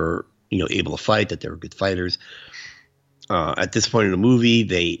prove that they were able to fight, that they were good fighters. At this point in the movie,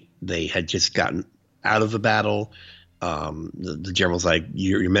 they had just gotten out of the battle. The general's like,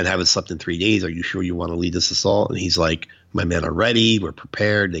 your men haven't slept in 3 days. Are you sure you want to lead this assault? And he's like, my men are ready. We're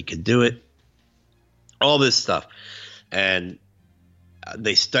prepared. They can do it. All this stuff. And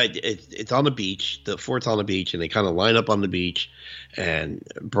they start. It's on the beach. The fort's on the beach, and they kind of line up on the beach. And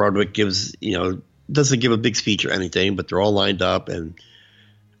Broderick doesn't give a big speech or anything, but they're all lined up. And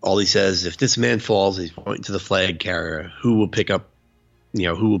all he says, if this man falls, he's pointing to the flag carrier, who will pick up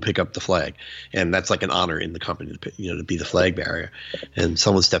the flag? And that's like an honor in the company, to be the flag bearer. And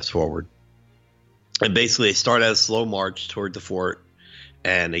someone steps forward. And basically they start out a slow march toward the fort,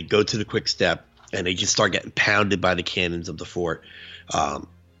 and they go to the quick step, and they just start getting pounded by the cannons of the fort.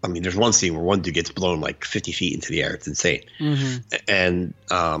 There's one scene where one dude gets blown like 50 feet into the air. It's insane. Mm-hmm. And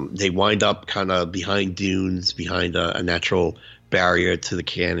they wind up kind of behind dunes, behind a natural barrier to the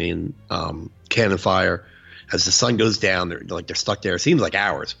cannon fire. As the sun goes down, they're stuck there. It seems like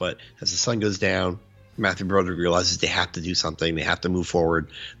hours, but as the sun goes down, Matthew Broderick realizes they have to do something. They have to move forward.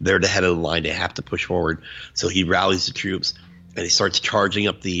 They're the head of the line. They have to push forward. So he rallies the troops, and he starts charging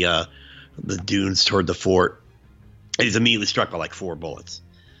up the dunes toward the fort. And he's immediately struck by like 4 bullets.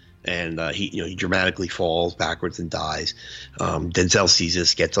 And he dramatically falls backwards and dies. Denzel sees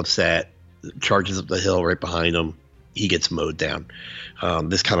this, gets upset, charges up the hill right behind him. He gets mowed down.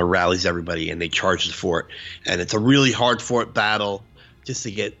 This kind of rallies everybody, and they charge the fort. And it's a really hard fort battle just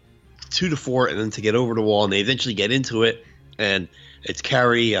to get to the fort and then to get over the wall. And they eventually get into it. And it's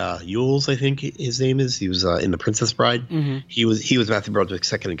Cary Elwes, I think his name is. He was in The Princess Bride. Mm-hmm. He was Matthew Broderick's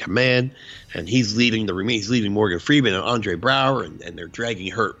second in command, and he's leading He's leading Morgan Freeman and Andre Braugher, and they're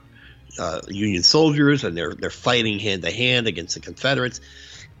dragging hurt Union soldiers, and they're fighting hand to hand against the Confederates.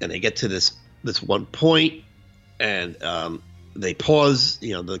 And they get to this one point, and they pause.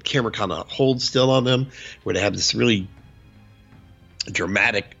 The camera kind of holds still on them, where they have this really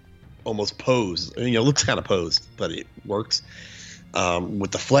dramatic, almost pose. It looks kind of posed, but it works.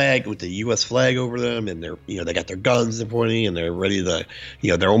 With the U.S. flag over them, and they got their guns they're pointing, and they're ready to,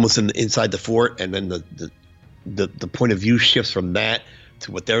 they're almost inside the fort, and then the point of view shifts from that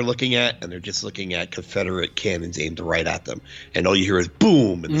to what they're looking at, and they're just looking at Confederate cannons aimed right at them, and all you hear is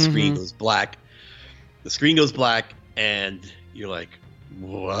boom, and the screen goes black. The screen goes black, and you're like,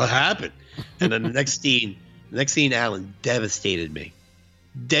 what happened? And then the next scene, Alan, devastated me.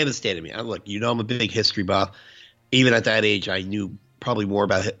 I'm a big history buff. Even at that age, I knew probably more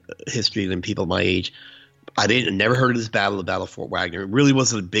about history than people my age. I never heard of this battle, the Battle of Fort Wagner. It really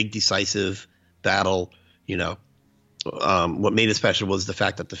wasn't a big, decisive battle. What made it special was the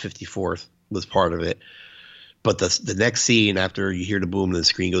fact that the 54th was part of it. But the next scene, after you hear the boom and the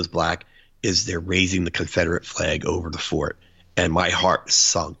screen goes black, is they're raising the Confederate flag over the fort. And my heart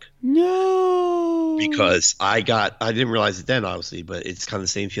sunk. No. Because I didn't realize it then, obviously, but it's kind of the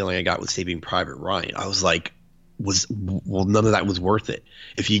same feeling I got with Saving Private Ryan. I was like, none of that was worth it.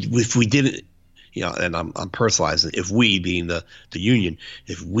 If we didn't, and I'm personalizing, if we, being the Union,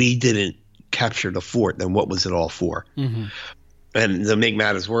 if we didn't capture the fort, then what was it all for? Mm-hmm. And to make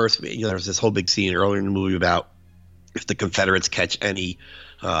matters worse, there was this whole big scene earlier in the movie about if the Confederates catch any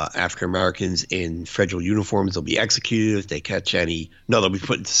African Americans in federal uniforms, they'll be executed. If they catch they'll be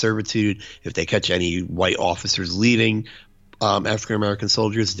put into servitude. If they catch any white officers leading African American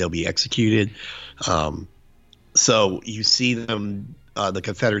soldiers, they'll be executed. So you see them, the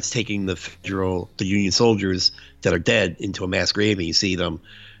Confederates taking the Union soldiers that are dead into a mass grave, and you see them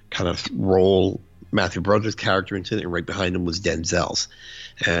kind of roll Matthew Broderick's character into it, and right behind him was Denzel's.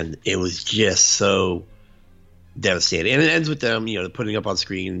 And it was just so devastating. And it ends with them, putting up on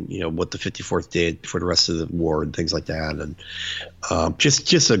screen, what the 54th did for the rest of the war and things like that. And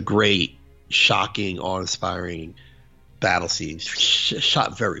just a great, shocking, awe-inspiring battle scene,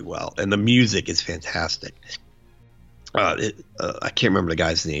 shot very well. And the music is fantastic. I can't remember the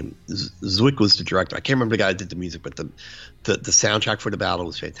guy's name. Zwick was the director. I can't remember the guy that did the music, but the soundtrack for the battle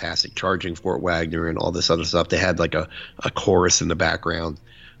was fantastic. Charging Fort Wagner and all this other stuff. They had like a chorus in the background.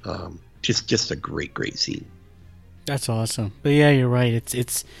 Just a great scene. That's awesome. But yeah, you're right.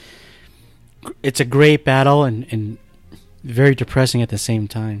 It's a great battle and very depressing at the same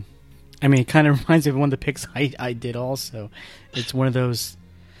time. I mean, it kind of reminds me of one of the picks I did also. It's one of those.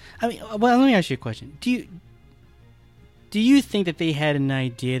 I mean, well, let me ask you a question. Do you think that they had an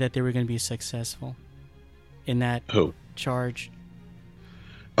idea that they were going to be successful in that charge?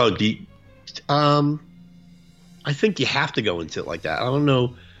 Oh, I think you have to go into it like that. I don't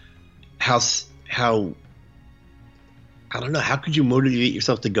know how could you motivate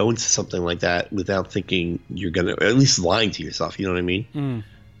yourself to go into something like that without thinking you're going to, at least lying to yourself, you know what I mean?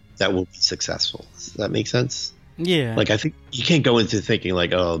 That will be successful. Does that make sense? Yeah. Like, I think you can't go into thinking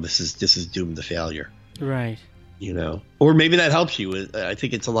like, oh, this is doomed to failure. Right. Or maybe that helps you. I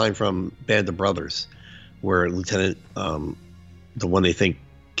think it's a line from Band of Brothers where Lieutenant, the one they think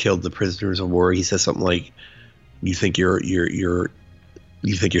killed the prisoners of war, he says something like, you think you're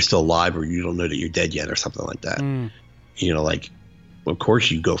still alive, or you don't know that you're dead yet, or something like that. Like, of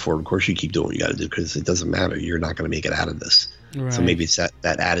course you go for it. Of course you keep doing what you got to do, because it doesn't matter. You're not going to make it out of this. Right. So maybe it's that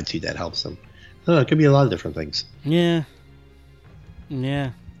attitude that helps them. It could be a lot of different things. Yeah.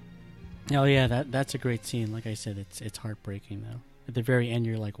 Yeah. Oh yeah, that's a great scene. Like I said, it's heartbreaking though. At the very end,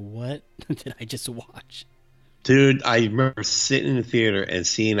 you're like, "What did I just watch?" Dude, I remember sitting in the theater and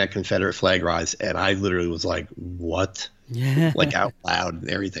seeing that Confederate flag rise, and I literally was like, "What?" Yeah. Like out loud and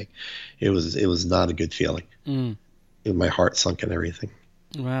everything. It was not a good feeling. My heart sunk and everything.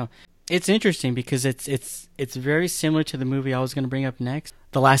 Wow. It's interesting because it's very similar to the movie I was going to bring up next,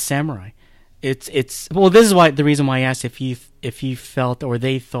 The Last Samurai. It's well, this is the reason why I asked if you felt or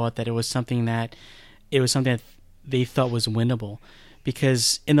they thought that it was something that they thought was winnable,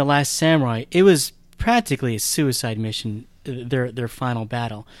 because in The Last Samurai it was practically a suicide mission, their final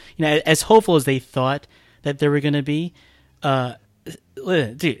battle. You know, as hopeful as they thought that they were going to be,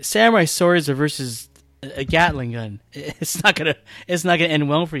 dude, samurai swords versus a Gatling gun. It's not gonna end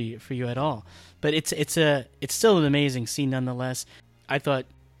well for you at all. But it's still an amazing scene nonetheless. I thought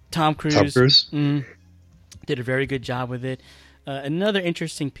Tom Cruise did a very good job with it. Another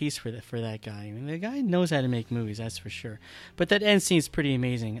interesting piece for that guy. I mean, the guy knows how to make movies, that's for sure. But that end scene is pretty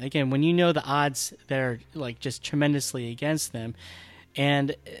amazing. Again, when you know the odds that are like just tremendously against them,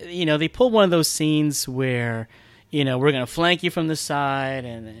 and you know they pull one of those scenes where, you know, we're gonna flank you from the side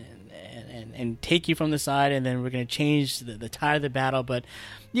and take you from the side, and then we're going to change the tide of the battle. But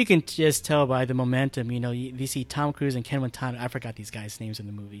you can just tell by the momentum, you know, you see Tom Cruise and Ken Watanabe. I forgot these guys' names in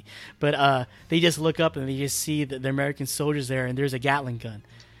the movie. But they just look up and they just see the American soldiers there, and there's a Gatling gun.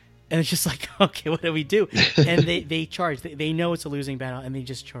 And it's just like, okay, what do we do? And they charge. They know it's a losing battle, and they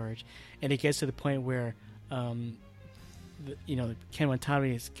just charge. And it gets to the point where, you know, Ken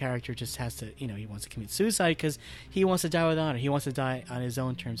Watanabe's character just has to, you know, he wants to commit suicide because he wants to die with honor. He wants to die on his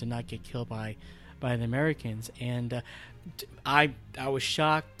own terms and not get killed by the Americans. And I was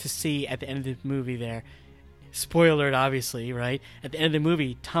shocked to see at the end of the movie there, spoiler alert, obviously, right? At the end of the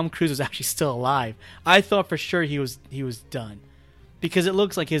movie, Tom Cruise was actually still alive. I thought for sure he was done, because it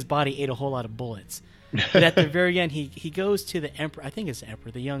looks like his body ate a whole lot of bullets. But at the very end, he goes to the Emperor, I think it's the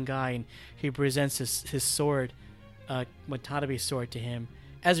Emperor, the young guy, and he presents his sword, Watanabe's sword, to him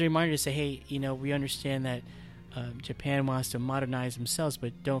as a reminder to say, hey, you know, we understand that Japan wants to modernize themselves,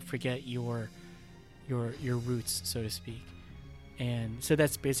 but don't forget your roots, so to speak. And so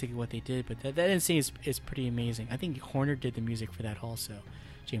that's basically what they did. But that end scene is pretty amazing. I think Horner did the music for that also,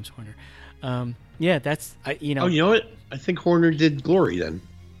 James Horner. Yeah, that's you know. Oh, you know what? I think Horner did Glory then.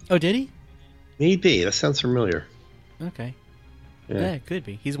 Oh, did he? Maybe. That sounds familiar. Okay. Yeah, it could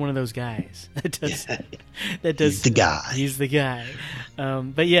be. He's one of those guys that does. He's the guy. He's the guy.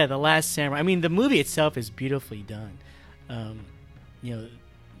 But yeah, The Last Samurai. I mean, the movie itself is beautifully done. You know,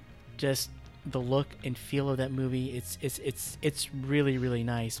 just the look and feel of that movie. It's really, really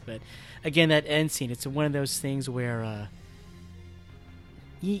nice. But again, that end scene. It's one of those things where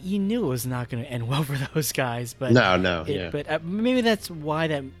you knew it was not going to end well for those guys. But no. But maybe that's why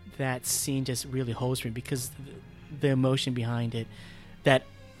that scene just really holds for me, because the emotion behind it,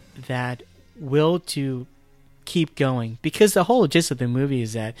 that will to keep going. Because the whole gist of the movie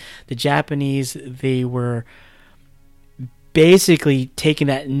is that the Japanese, they were basically taking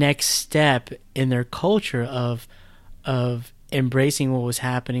that next step in their culture of embracing what was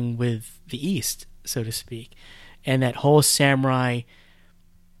happening with the East, so to speak. And that whole samurai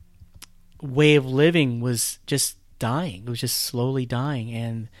way of living was just dying. It was just slowly dying.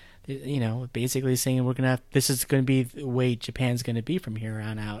 And you know, basically saying this is going to be the way Japan's going to be from here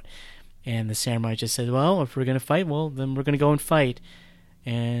on out. And the samurai just said, well, if we're going to fight, well, then we're going to go and fight.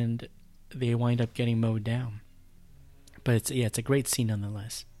 And they wind up getting mowed down. But it's a great scene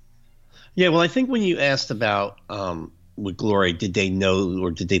nonetheless. Yeah, well, I think when you asked about with Glory, did they know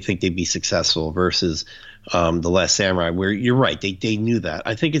or did they think they'd be successful versus The Last Samurai, where you're right, they knew that.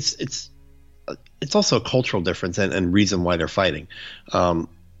 I think it's also a cultural difference and reason why they're fighting.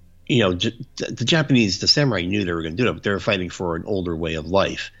 You know, the Japanese, the samurai knew they were going to do it, but they were fighting for an older way of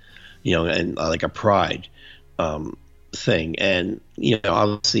life, you know, and like a pride thing. And, you know,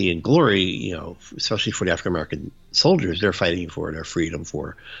 obviously in Glory, you know, especially for the African-American soldiers, they're fighting for their freedom,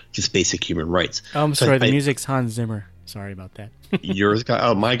 for just basic human rights. Oh, I'm sorry, the music's Hans Zimmer. Sorry about that. Yours guy?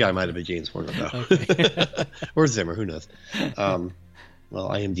 Oh, my guy might have been James Horner, though. Okay. Or Zimmer, who knows? Well,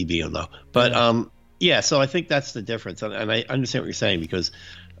 IMDb will know. But, yeah, so I think that's the difference. And I understand what you're saying, because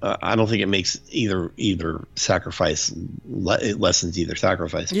I don't think it makes either sacrifice, it lessens either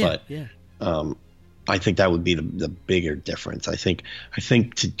sacrifice. Yeah, but I think that would be the bigger difference. I think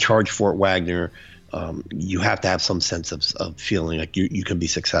to charge Fort Wagner, you have to have some sense of feeling like you can be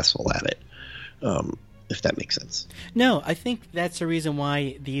successful at it, if that makes sense. No, I think that's the reason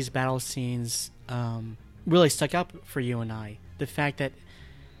why these battle scenes really stuck out for you and I. The fact that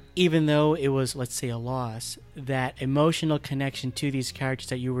even though it was, let's say, a loss, that emotional connection to these characters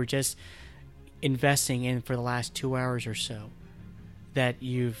that you were just investing in for the last 2 hours or so, that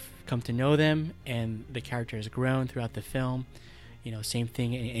you've come to know them and the character has grown throughout the film. Same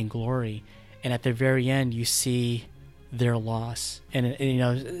thing in Glory. And at the very end, you see their loss. And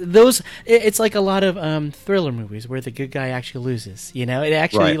those, it's like a lot of thriller movies where the good guy actually loses. It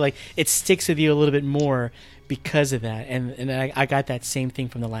actually, Right. it sticks with you a little bit more because of that. And I got that same thing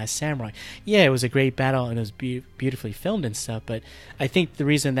from The Last Samurai. Yeah, it was a great battle and it was beautifully filmed and stuff, but I think the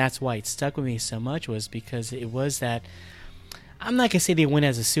reason that's why it stuck with me so much was because it was that, I'm not going to say they went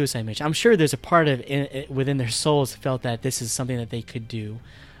as a suicide mission. I'm sure there's a part of it within their souls felt that this is something that they could do.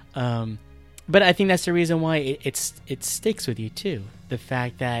 But I think that's the reason why it sticks with you too. The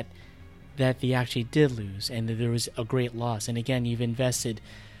fact that they actually did lose and that there was a great loss. And again, you've invested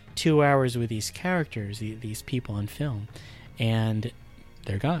 2 hours with these characters, these people on film, and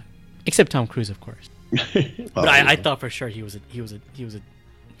they're gone. Except Tom Cruise, of course. But I thought for sure he was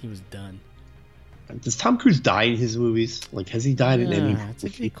done. Does Tom Cruise die in his movies? Like, has he died in any? That's a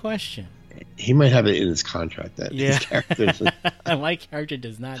good question. He might have it in his contract that his characters. My character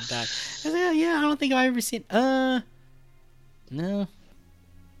does not die. I don't think I've ever seen. No. All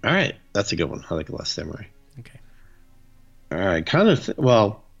right, that's a good one. I like The Last Samurai. Okay. All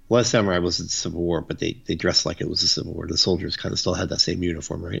right, Last Samurai was the Civil War, but they dressed like it was the Civil War. The soldiers kind of still had that same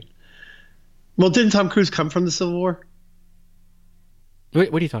uniform, right? Well, didn't Tom Cruise come from the Civil War?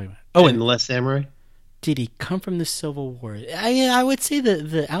 What are you talking about? Oh, in The Last Samurai? Did he come from the Civil War? I would say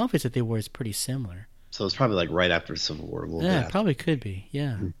the outfits that they wore is pretty similar. So it's probably like right after the Civil War. Yeah, probably could be.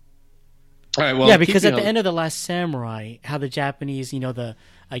 Yeah. All right. Well, yeah, because at the end of The Last Samurai, how the Japanese, the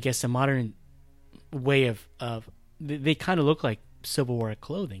modern way of they kind of look like Civil War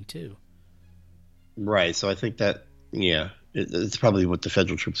clothing too. Right. So I think that it's probably what the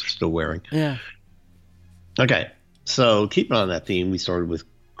federal troops are still wearing. Yeah. Okay. So keeping on that theme, we started with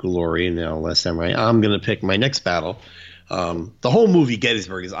Glory and now Last Samurai. I'm going to pick my next battle. The whole movie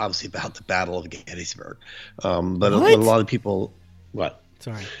Gettysburg is obviously about the Battle of Gettysburg. But what a lot of people... What?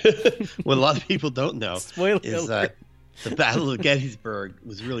 Sorry. What a lot of people don't know Spoiler is that the Battle of Gettysburg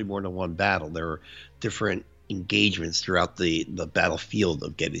was really more than one battle. There were different engagements throughout the battlefield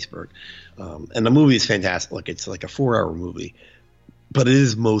of Gettysburg. And the movie is fantastic. Look, it's like a 4-hour movie. But it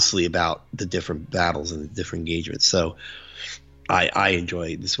is mostly about the different battles and the different engagements. So I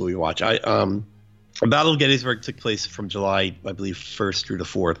enjoy this movie watch. The Battle of Gettysburg took place from July, I believe, 1st through the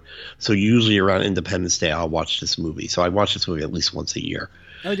 4th. So usually around Independence Day, I'll watch this movie. So I watch this movie at least once a year.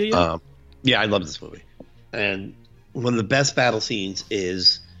 Oh, do you? Yeah, I love this movie. And one of the best battle scenes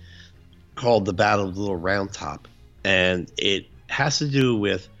is called the Battle of the Little Round Top. And it has to do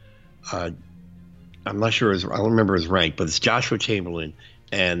with, I'm not sure, I don't remember his rank, but it's Joshua Chamberlain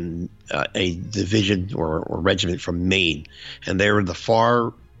and a division or regiment from Maine. And they were the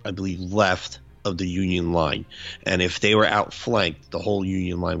far, I believe, left of the Union line. And if they were outflanked, the whole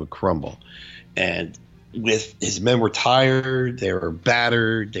Union line would crumble. And with his men were tired, they were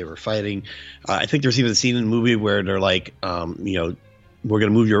battered, they were fighting. I think there's even a scene in the movie where they're like, we're going to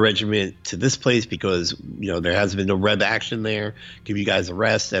move your regiment to this place because, there hasn't been no Reb action there. Give you guys a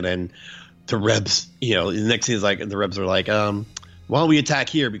rest. And then the Rebs, the next thing is like, the Rebs are like, why don't we attack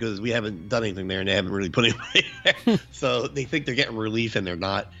here because we haven't done anything there and they haven't really put anything there. So they think they're getting relief and they're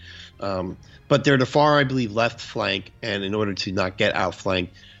not. But they're the far, I believe, left flank. And in order to not get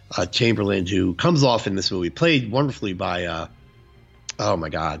outflanked, Chamberlain, who comes off in this movie, played wonderfully by,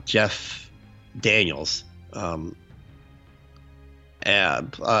 Jeff Daniels.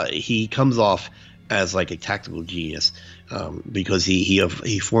 He comes off as like a tactical genius because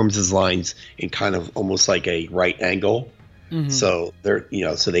he forms his lines in kind of almost like a right angle. Mm-hmm. So they're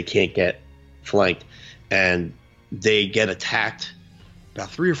so they can't get flanked, and they get attacked about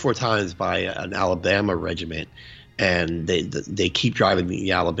 3 or 4 times by an Alabama regiment, and they keep driving the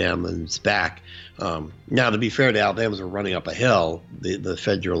Alabamans back. Now, to be fair, the Alabamans were running up a hill. The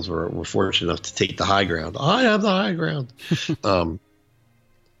Federals were fortunate enough to take the high ground. I have the high ground.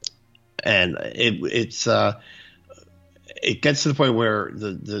 And it gets to the point where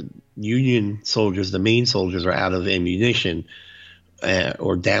the Union soldiers, the Maine soldiers, are out of ammunition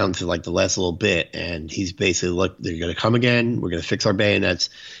or down to like the last little bit. And he's basically, look, they're going to come again. We're going to fix our bayonets.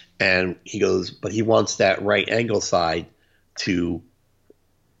 And he goes, but he wants that right angle side to,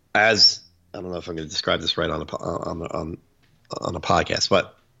 as I don't know if I'm going to describe this right on a podcast,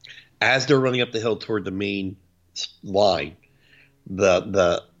 but as they're running up the hill toward the main line,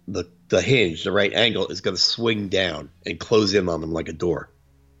 the hinge, the right angle, is going to swing down and close in on them like a door.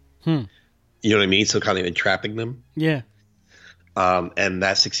 You know what I mean? So kind of entrapping them. Yeah. And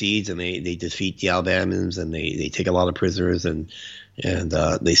that succeeds, and they defeat the Alabamans, and they take a lot of prisoners, and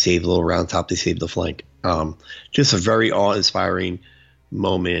they save Little Round Top. They save the flank. Just a very awe-inspiring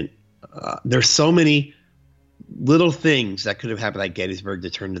moment. There's so many little things that could have happened at Gettysburg to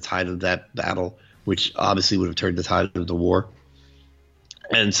turn the tide of that battle, which obviously would have turned the tide of the war.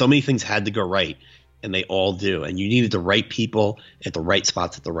 And so many things had to go right, and they all do. And you needed the right people at the right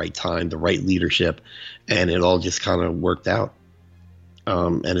spots at the right time, the right leadership, and it all just kind of worked out.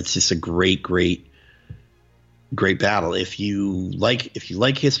 And it's just a great battle. If you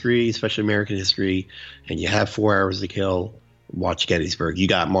like history, especially American history, and you have 4 Hours to Kill, watch Gettysburg. You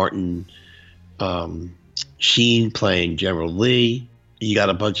got Martin Sheen playing General Lee. You got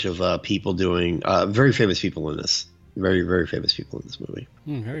a bunch of people doing very famous people in this. Very, very famous people in this movie.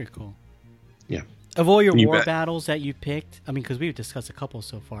 Very cool. Yeah. Of all your war bet. battles that you picked, I mean, because we've discussed a couple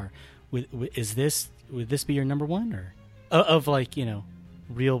so far, would this be your number one, or of like, you know,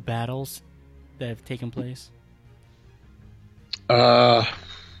 real battles that have taken place? Glory,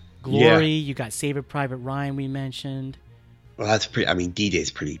 yeah. you got Saving Private Ryan, we mentioned. Well, that's pretty. I mean, D-Day's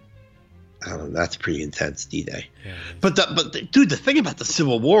pretty. I don't know. That's pretty intense, D-Day. Yeah, But dude, the thing about the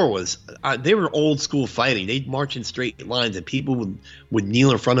Civil War was they were old school fighting. They'd march in straight lines, and people would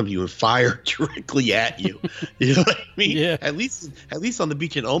kneel in front of you and fire directly at you. You know what I mean? Yeah. At least on the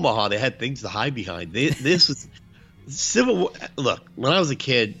beach in Omaha, they had things to hide behind. This was Civil War. Look, when I was a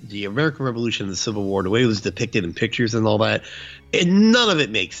kid, the American Revolution and the Civil War, the way it was depicted in pictures and all that, none of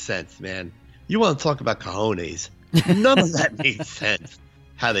it makes sense, man. You want to talk about cojones? None of that made sense.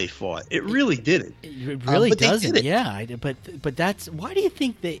 How they fought, it really didn't. It really doesn't. Did yeah, but that's why do you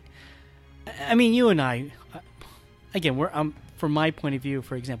think they? I mean, you and I, again, from my point of view,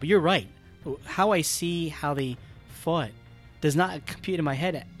 for example, you're right. How I see how they fought does not compute in my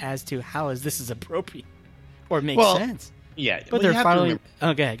head as to how this is appropriate or makes sense. Yeah, but they're following.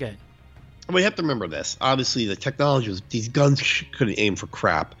 Okay, good. We have to remember this. Obviously, the technology was these guns couldn't aim for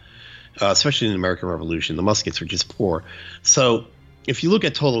crap, especially in the American Revolution. The muskets were just poor, so. If you look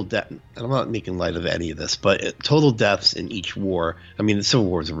at total death, and I'm not making light of any of this, but total deaths in each war, I mean, the Civil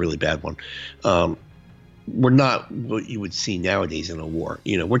War is a really bad one, were not what you would see nowadays in a war.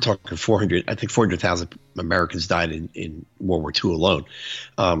 You know, we're talking 400,000 Americans died in World War II alone.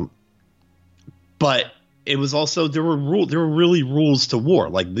 But it was also, there were really rules to war.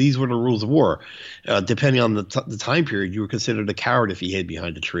 Like, these were the rules of war. Depending on the time period, you were considered a coward if you hid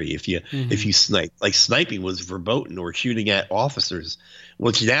behind a tree, if you sniped. Like, sniping was verboten, or shooting at officers,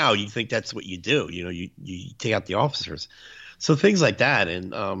 which now you think that's what you do. You know, you take out the officers. So things like that, and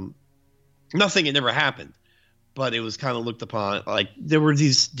nothing had never happened. But it was kind of looked upon like there were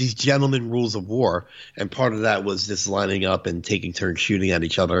these gentlemen rules of war, and part of that was just lining up and taking turns shooting at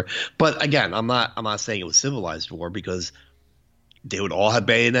each other. But again, I'm not saying it was civilized war, because they would all have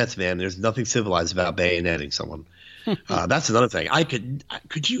bayonets, man. There's nothing civilized about bayoneting someone. That's another thing.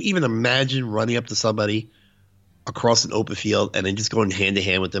 Could you even imagine running up to somebody across an open field and then just going hand to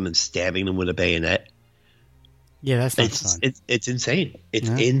hand with them and stabbing them with a bayonet? Yeah, that's not fun. It's insane. It's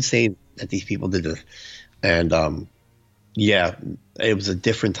insane that these people did this. And yeah, it was a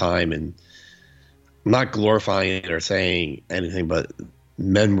different time, and I'm not glorifying it or saying anything, but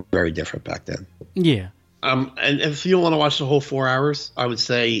men were very different back then. Yeah. And if you want to watch the whole 4 hours, I would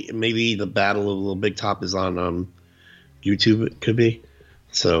say maybe the Battle of Little Big Top is on YouTube. It could be,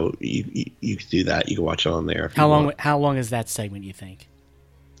 so you could do that. You can watch it on there. How long is that segment, you think?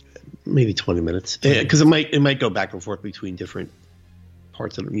 Maybe 20 minutes, because it might go back and forth between different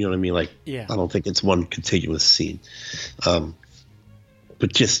parts of it, you know what I mean? Like, yeah. I don't think it's one contiguous scene,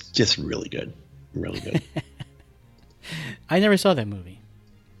 but just really good. I never saw that movie.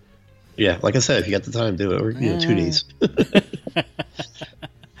 Yeah, like I said, if you got the time, do it. Or 2 days.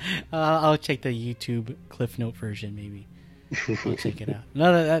 I'll check the YouTube Cliff Note version. Maybe I'll check it out.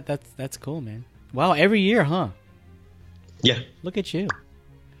 No, that's cool, man. Wow, every year, huh? Yeah. Look at you.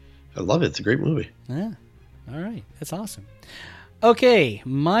 I love it. It's a great movie. Yeah. All right, that's awesome. Okay,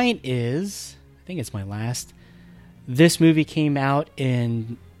 mine is, I think it's my last. This movie came out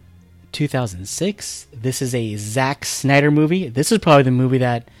in 2006. This is a Zack Snyder movie. This is probably the movie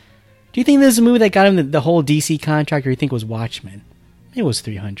that... Do you think this is a movie that got him the whole DC contract, or do you think it was Watchmen? It was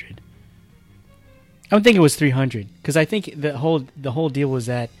 300. I don't think it was 300, because I think the whole deal was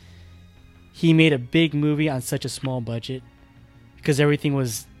that he made a big movie on such a small budget, because everything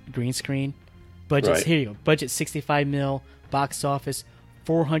was green screen. Budget, right. Here you go. Budget 65 mil. Box office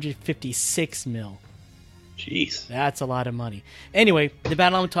 456 mil. Jeez, that's a lot of money. Anyway, the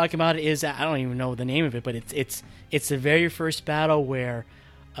battle I'm talking about is, I don't even know the name of it, but it's the very first battle where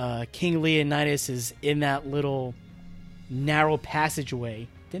King Leonidas is in that little narrow passageway.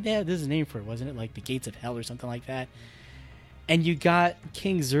 Didn't they have, this is a name for it, wasn't it? Like the Gates of Hell or something like that. And you got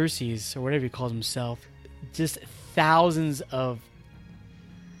King Xerxes, or whatever he calls himself, just thousands of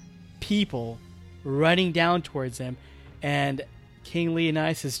people running down towards him, and King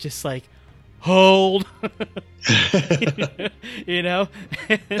Leonidas is just like, hold. You know?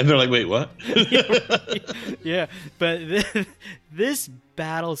 And they're like, wait, what? Yeah, but this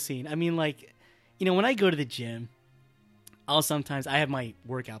battle scene, I mean, like, you know, when I go to the gym, I have my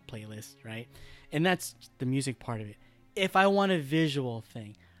workout playlist, right? And that's the music part of it. If I want a visual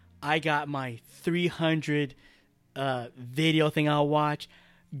thing, I got my 300 video thing I'll watch.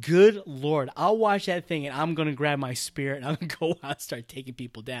 Good Lord, I'll watch that thing and I'm going to grab my spear and I'm going to go out and start taking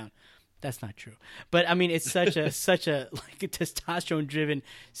people down. That's not true. But I mean, it's such a like a testosterone driven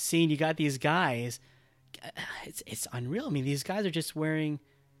scene. You got these guys. It's unreal. I mean, these guys are just wearing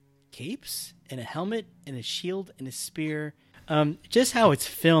capes and a helmet and a shield and a spear. Just how it's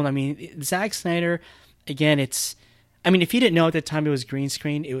filmed. I mean, Zack Snyder, again, if you didn't know at the time it was green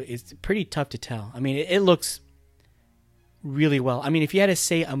screen, it's pretty tough to tell. I mean, it looks really well. I mean, if you had to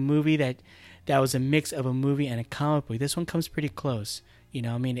say a movie that was a mix of a movie and a comic book, this one comes pretty close. You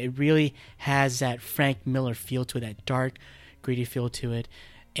know, I mean, it really has that Frank Miller feel to it, that dark, gritty feel to it.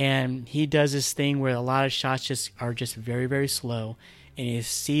 And he does this thing where a lot of shots are just very, very slow. And you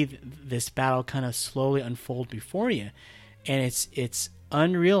see this battle kind of slowly unfold before you. And it's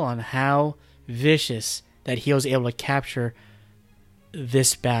unreal on how vicious that he was able to capture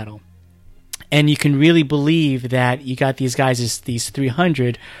this battle. And you can really believe that you got these guys as these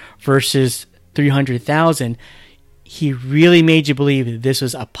 300 versus 300,000. He really made you believe that this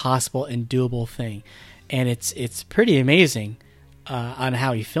was a possible and doable thing. And it's pretty amazing on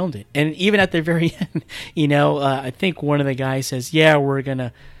how he filmed it. And even at the very end, you know, I think one of the guys says, yeah, we're going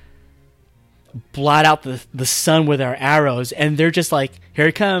to blot out the sun with our arrows. And they're just like, here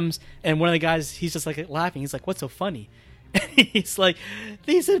it comes. And one of the guys, he's just like laughing. He's like, what's so funny? He's like,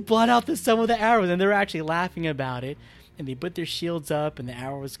 they said blot out the sun with the arrows. And they're actually laughing about it. And they put their shields up and the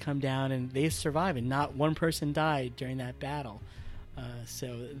arrows come down and they survive. And not one person died during that battle.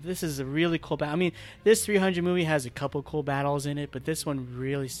 So this is a really cool battle. I mean, this 300 movie has a couple cool battles in it, but this one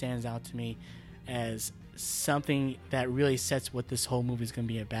really stands out to me as something that really sets what this whole movie is going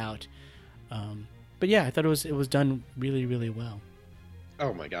to be about. But yeah, I thought it was done really, really well.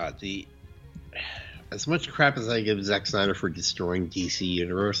 Oh my God. As much crap as I give Zack Snyder for destroying DC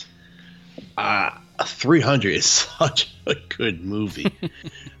Universe, 300 is such a good movie.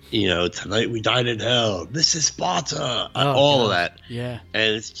 You know, Tonight We Dine in Hell, This is Sparta, all of that. Yeah.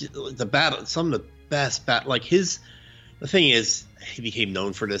 And it's just the battle, some of the best battle. Like the thing is, he became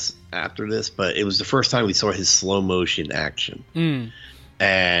known for this after this, but it was the first time we saw his slow motion action.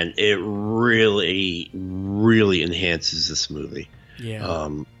 And it really, really enhances this movie. Yeah.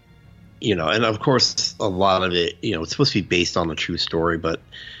 You know, and of course, a lot of it, you know, it's supposed to be based on a true story, but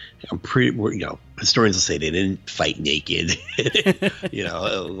historians will say they didn't fight naked. You know,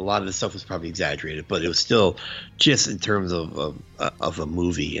 a lot of the stuff was probably exaggerated, but it was still just in terms of a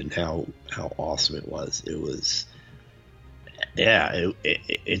movie and how awesome it was. It was, yeah,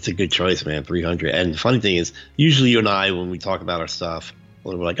 it's a good choice, man. 300. And the funny thing is, usually you and I, when we talk about our stuff,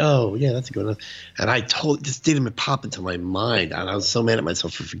 we're like, oh yeah, that's a good one. And I just didn't even pop into my mind, and I was so mad at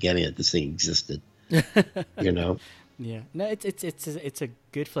myself for forgetting that this thing existed. You know. Yeah, no, it's a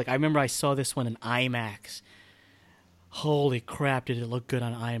good flick. I remember I saw this one in IMAX. Holy crap, did it look good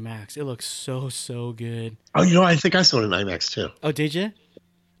on IMAX? It looks so good. Oh, you know, I think I saw it in IMAX too. Oh, did you?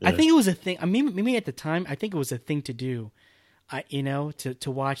 Yeah. I think it was a thing. I mean, maybe at the time, I think it was a thing to do.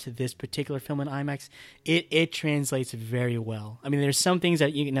 To watch this particular film in IMAX, it translates very well. I mean, there's some things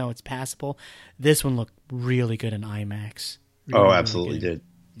that it's passable. This one looked really good in IMAX. Really, absolutely really did.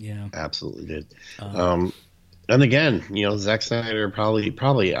 Yeah, absolutely did. And again, you know, Zack Snyder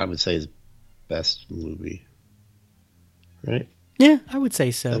probably I would say his best movie, right? Yeah, I would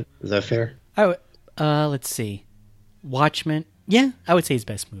say so. Is that fair? I would. Let's see, Watchmen. Yeah, I would say his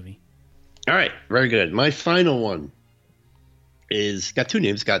best movie. All right, very good. My final one is got two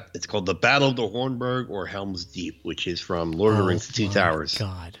names. It's called The Battle of the Hornburg or Helm's Deep, which is from Lord of the Rings: The Two Towers.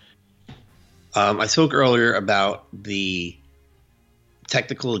 God. I spoke earlier about the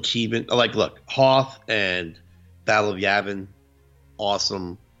technical achievement. Like, look, Hoth and Battle of Yavin,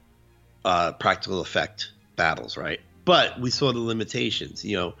 awesome practical effect battles, right? But we saw the limitations.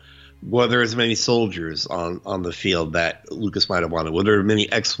 You know, were there as many soldiers on the field that Lucas might have wanted? Were there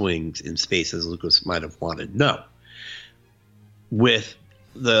many X-Wings in space as Lucas might have wanted? No. With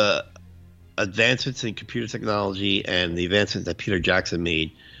the advancements in computer technology and the advancements that Peter Jackson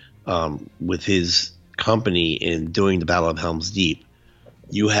made with his company in doing the Battle of Helm's Deep,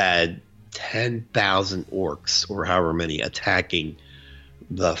 you had 10,000 orcs or however many attacking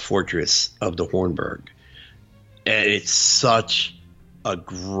the fortress of the Hornburg. And it's such a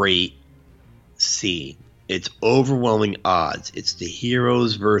great scene. It's overwhelming odds. It's the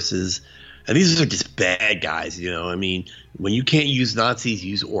heroes versus, and these are just bad guys, you know. I mean, when you can't use Nazis,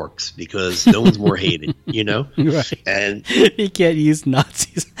 use orcs because no one's more hated, you know. Right. And you can't use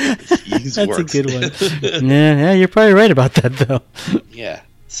Nazis. use That's orcs. a good one. Yeah, you're probably right about that, though. Yeah.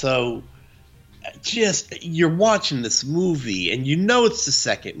 So, just you're watching this movie, and you know it's the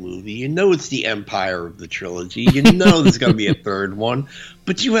second movie. You know it's the Empire of the trilogy. You know there's going to be a third one,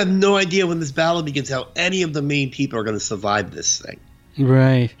 but you have no idea when this battle begins how any of the main people are going to survive this thing.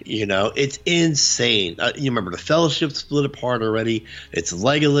 Right. You know, it's insane. You remember the Fellowship split apart already. It's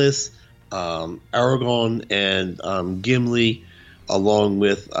Legolas, Aragorn, and Gimli, along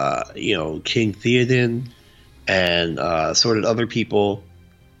with King Theoden and sort of other people.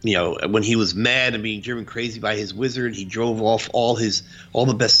 You know, when he was mad and being driven crazy by his wizard, he drove off all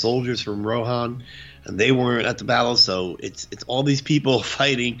the best soldiers from Rohan, and they weren't at the battle. So it's all these people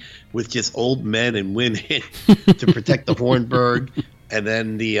fighting with just old men and women to protect the Hornburg. And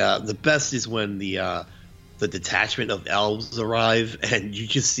then the best is when the detachment of elves arrive, and you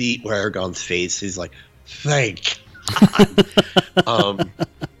just see Aragorn's face. He's like, "Thank God."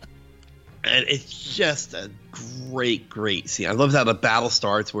 And it's just a great scene. I love how the battle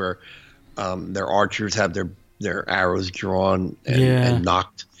starts where their archers have their arrows drawn and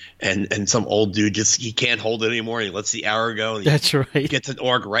knocked, and some old dude he can't hold it anymore. And he lets the arrow go. And That's right. Gets an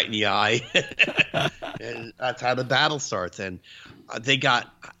orc right in the eye, and that's how the battle starts. And they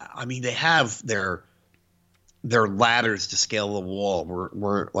have their ladders to scale the wall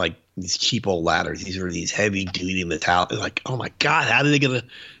weren't like these cheap old ladders. These are these heavy duty metallic. Like, oh my God, how are they gonna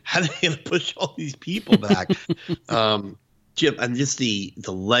push all these people back? Jim, and just the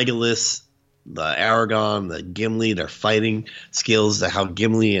Legolas, the Aragorn, the Gimli, their fighting skills, how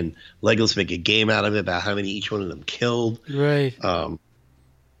Gimli and Legolas make a game out of it about how many each one of them killed. Right. When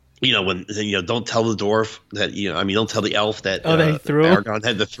don't tell the dwarf that don't tell the elf that they threw him? Aragorn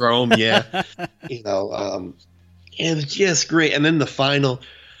had to throw him. Yeah. And it's just great. And then the final,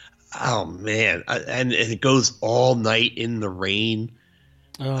 oh man, and it goes all night in the rain.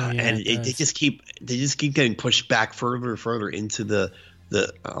 Oh yeah, and they just keep getting pushed back further and further into the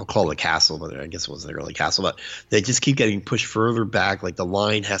I'll call it a castle, but I guess it wasn't really a castle, but they just keep getting pushed further back. Like the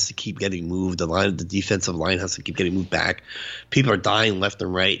line has to keep getting moved. The defensive line has to keep getting moved back. People are dying left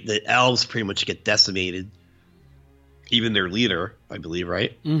and right. The elves pretty much get decimated. Even their leader, I believe,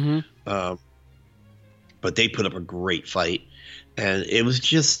 right? Mm-hmm. But they put up a great fight, and it was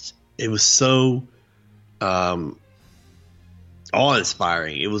so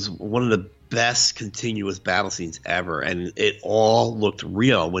awe-inspiring. It was one of the best continuous battle scenes ever, and it all looked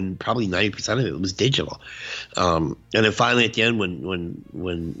real when probably 90% of it was digital. And then finally at the end,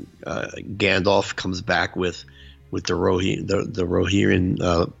 when Gandalf comes back with the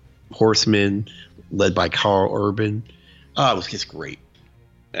Rohirrim horsemen led by Carl Urban, it was just great.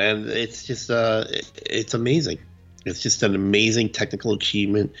 And it's just it's amazing. It's just an amazing technical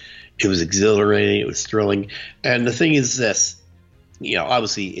achievement. It was exhilarating. It was thrilling. And the thing is this,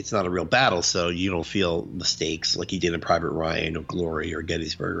 obviously it's not a real battle, so you don't feel mistakes like you did in Private Ryan or Glory or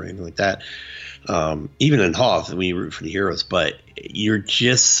Gettysburg or anything like that. Even in Hoth, when you root for the heroes, but you're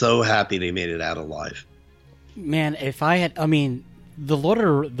just so happy they made it out alive. Man, the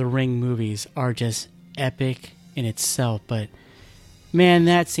Lord of the Ring movies are just epic in itself, but man,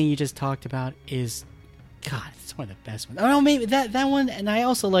 that scene you just talked about is, God, it's one of the best ones. Oh no, maybe that one, and I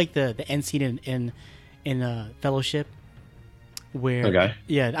also like the end scene in Fellowship, where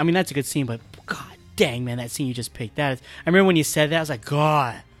that's a good scene. But God dang, man, that scene you just picked, I remember when you said that, I was like,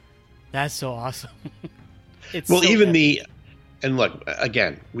 God, that's so awesome. It's well, so even epic. And look,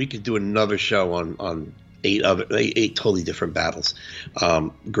 again, we could do another show on eight totally different battles,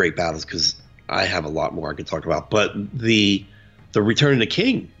 great battles, because I have a lot more I could talk about, but the Return of the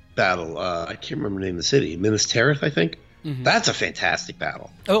King battle, I can't remember the name of the city, Minas Tirith, I think. Mm-hmm. That's a fantastic battle.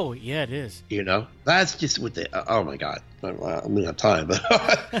 Oh, yeah, it is. That's just with the, oh my God, I'm going to have time, but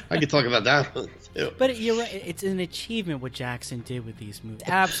I could talk about that one too. But you're right, it's an achievement what Jackson did with these movies.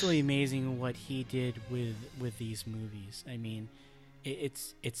 Absolutely amazing what he did with these movies. I mean,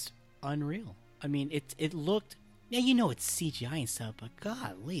 it's unreal. I mean, it looked, it's CGI and stuff, but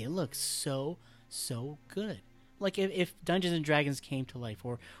golly, it looks so good. Like if Dungeons and Dragons came to life,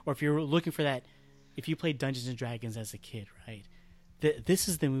 or if you're looking for that, if you played Dungeons and Dragons as a kid, right? This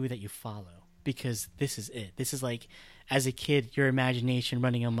is the movie that you follow. because this is it. This is like, as a kid, your imagination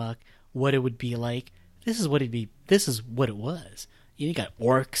running amok, what it would be like. This is what it'd be. This is what it was. You got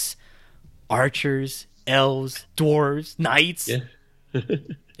orcs, archers, elves, dwarves, knights. Yeah.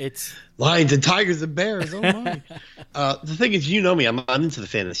 It's lions and tigers and bears. Oh my! The thing is, you know me. I'm not into the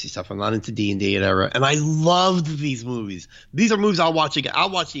fantasy stuff. I'm not into D&D and era. And I loved these movies. These are movies I'll watch again. I'll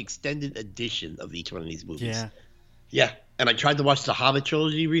watch the extended edition of each one of these movies. yeah. Yeah. And I tried to watch the Hobbit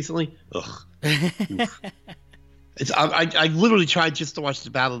trilogy recently. Ugh. I literally tried just to watch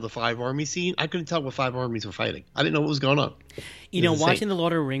the Battle of the Five Armies scene. I couldn't tell what five armies were fighting. I didn't know what was going on. You know, watching the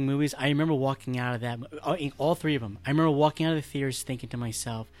Lord of the Rings movies, I remember walking out of that, all three of them. I remember walking out of the theaters thinking to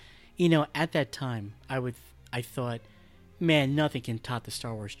myself, you know, at that time, I thought, man, nothing can top the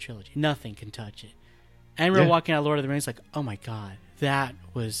Star Wars trilogy. Nothing can touch it. And I remember walking out of Lord of the Rings like, oh my God, that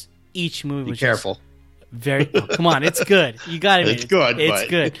was, each movie was Be careful. Very, come on, it's good. You got to It's good, It's but...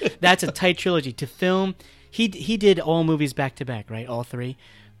 good. That's a tight trilogy. To film, he did all movies back to back, right? All three.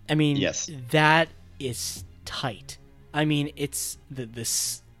 I mean, yes, that is tight. I mean, it's the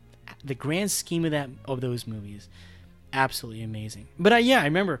grand scheme of those movies, absolutely amazing. But I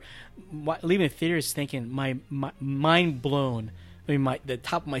remember leaving the theaters thinking my mind blown. I mean, the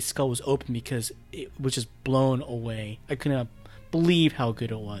top of my skull was open because it was just blown away. I couldn't believe how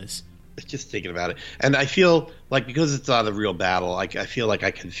good it was. Just thinking about it, and I feel like because it's not a real battle, I feel like I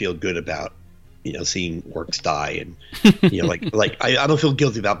can feel good about, you know, seeing orcs die, and you know, like I don't feel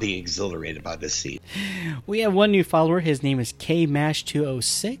guilty about being exhilarated by this scene. We have one new follower. His name is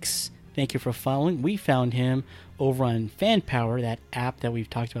KMash206. Thank you for following. We found him over on FanPower, that app that we've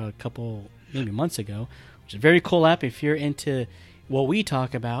talked about a couple maybe months ago, which is a very cool app if you're into what we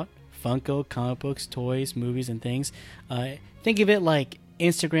talk about: Funko, comic books, toys, movies, and things. Think of it like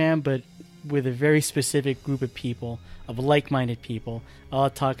Instagram, but with a very specific group of people, of like-minded people, all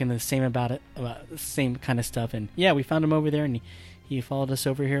talking the same about the same kind of stuff. And yeah, we found him over there, and he followed us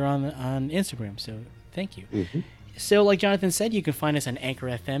over here on Instagram. So thank you. Mm-hmm. So like Jonathan said, you can find us on Anchor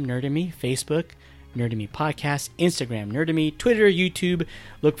FM, Nerd and Me, Facebook, Nerd and Me Podcast, Instagram, Nerd and Me, Twitter, YouTube.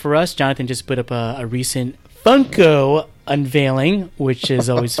 Look for us. Jonathan just put up a recent Funko unveiling, which is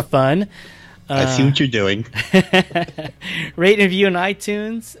always fun. I see what you're doing. Rate and review on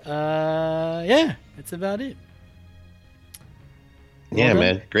iTunes. Yeah, that's about it. Well done.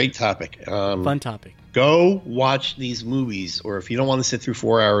 Man. Great topic. Fun topic. Go watch these movies, or if you don't want to sit through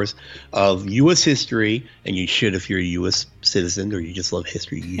 4 hours of U.S. history, and you should if you're a U.S. citizen or you just love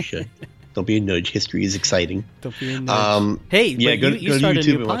history, you should. Don't be a nudge. History is exciting. Don't be a nudge. Hey, yeah, you started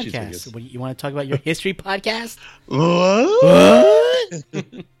a new podcast. You want to talk about your history podcast? What?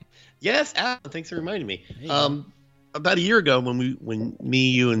 Yes, Alan, thanks for reminding me. About a year ago, when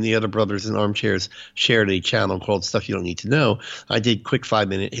me, you, and the other brothers in armchairs shared a channel called Stuff You Don't Need to Know, I did quick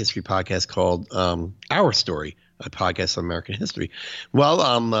 5-minute history podcast called Our Story, a podcast on American history. Well,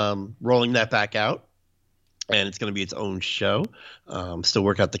 I'm rolling that back out, and it's going to be its own show. Still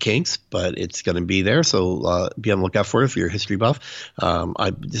work out the kinks, but it's going to be there, so be on the lookout for it if you're a history buff.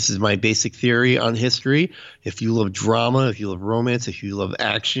 This is my basic theory on history. If you love drama, if you love romance, if you love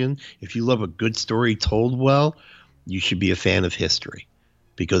action, if you love a good story told well, you should be a fan of history,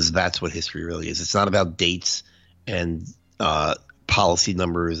 because that's what history really is. It's not about dates and policy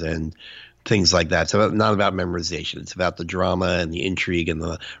numbers and things like that. It's not about memorization. It's about the drama and the intrigue and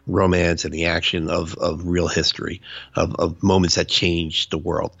the romance and the action of real history, of moments that changed the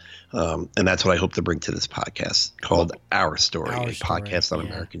world. And that's what I hope to bring to this podcast called Our Story, a podcast on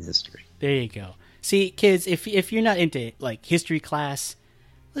American history. There you go. See, kids, if you're not into like history class,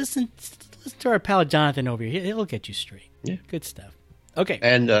 listen to our pal Jonathan over here. He'll get you straight. Yeah. Good stuff. Okay.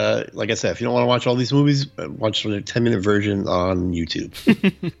 And like I said, if you don't want to watch all these movies, watch the 10-minute version on YouTube.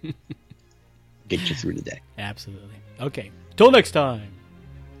 Get you through the day. Absolutely. Okay. Till next time.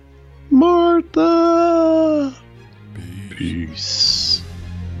 Martha. Peace.